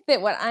think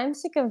that what I'm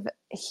sick of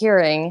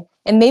hearing,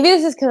 and maybe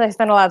this is because I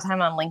spend a lot of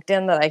time on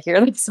LinkedIn that I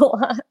hear this a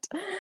lot,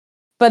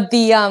 but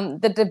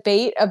the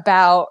debate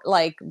about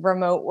like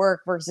remote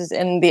work versus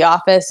in the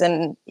office,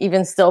 and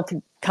even still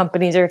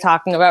companies are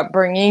talking about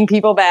bringing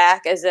people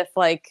back as if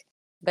like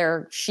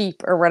they're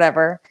sheep or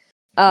whatever.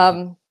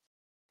 And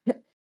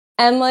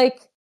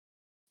like,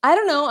 I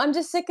don't know, I'm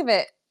just sick of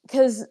it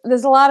because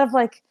there's a lot of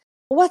like,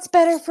 what's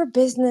better for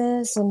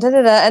business and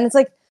da-da-da. And it's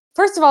like,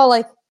 first of all,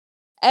 like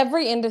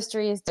every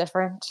industry is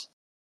different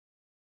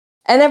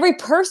and every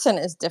person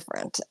is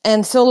different.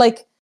 And so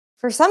like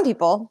for some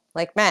people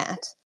like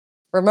Matt,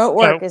 remote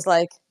work is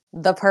like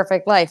the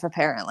perfect life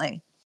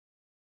apparently.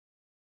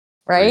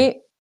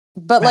 Right?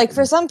 But like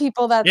for some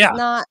people that's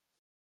not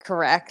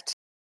correct.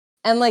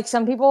 And like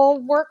some people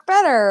work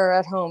better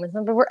at home and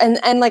some people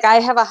and like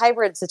I have a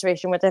hybrid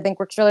situation which I think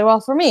works really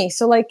well for me.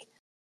 So like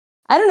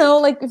I don't know,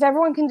 like if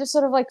everyone can just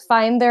sort of like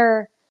find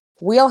their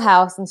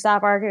wheelhouse and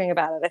stop arguing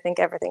about it, I think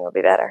everything will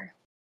be better.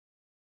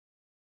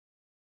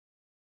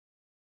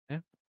 Yeah.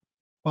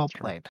 Well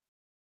played.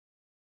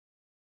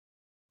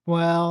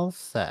 Well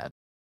said.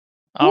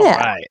 All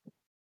right.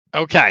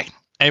 Okay.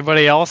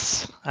 Anybody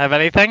else have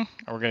anything?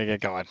 Or we're gonna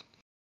get going.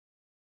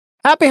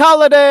 Happy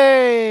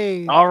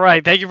holidays! All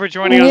right. Thank you for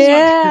joining us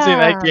on Tuesday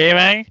Night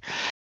Gaming.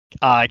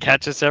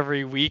 Catch us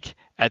every week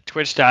at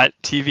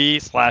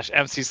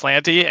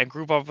twitch.tv/MCSlanty and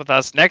group up with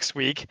us next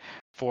week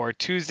for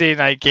Tuesday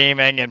Night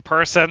Gaming in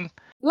person,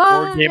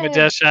 Board Game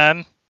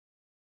Edition.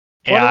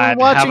 What are we And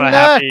watching have a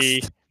next?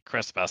 happy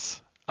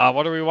Christmas.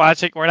 What are we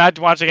watching? We're not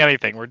watching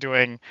anything. We're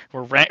doing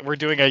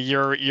a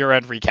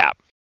year-end recap.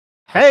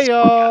 Hey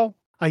yo,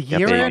 a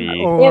year-end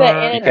or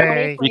a a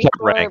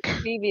 2024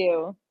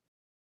 preview.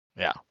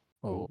 Yeah.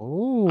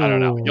 Oh, I don't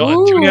know.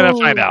 You'll tune in and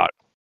find out.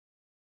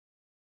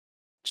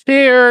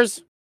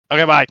 Cheers.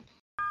 Okay, bye.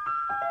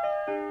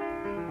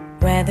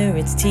 Whether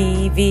it's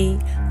TV,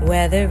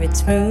 whether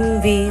it's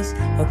movies,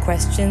 or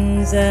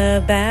questions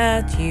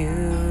about you.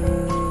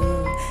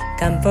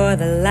 Come for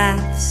the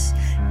laughs,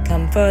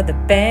 come for the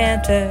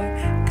banter,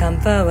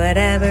 come for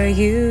whatever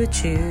you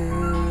choose.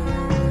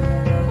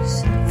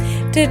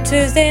 To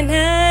Tuesday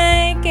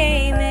Night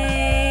Gaming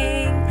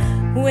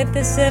with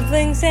the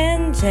siblings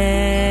and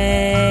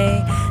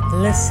Jay.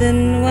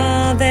 Listen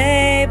while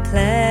they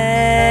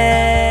play.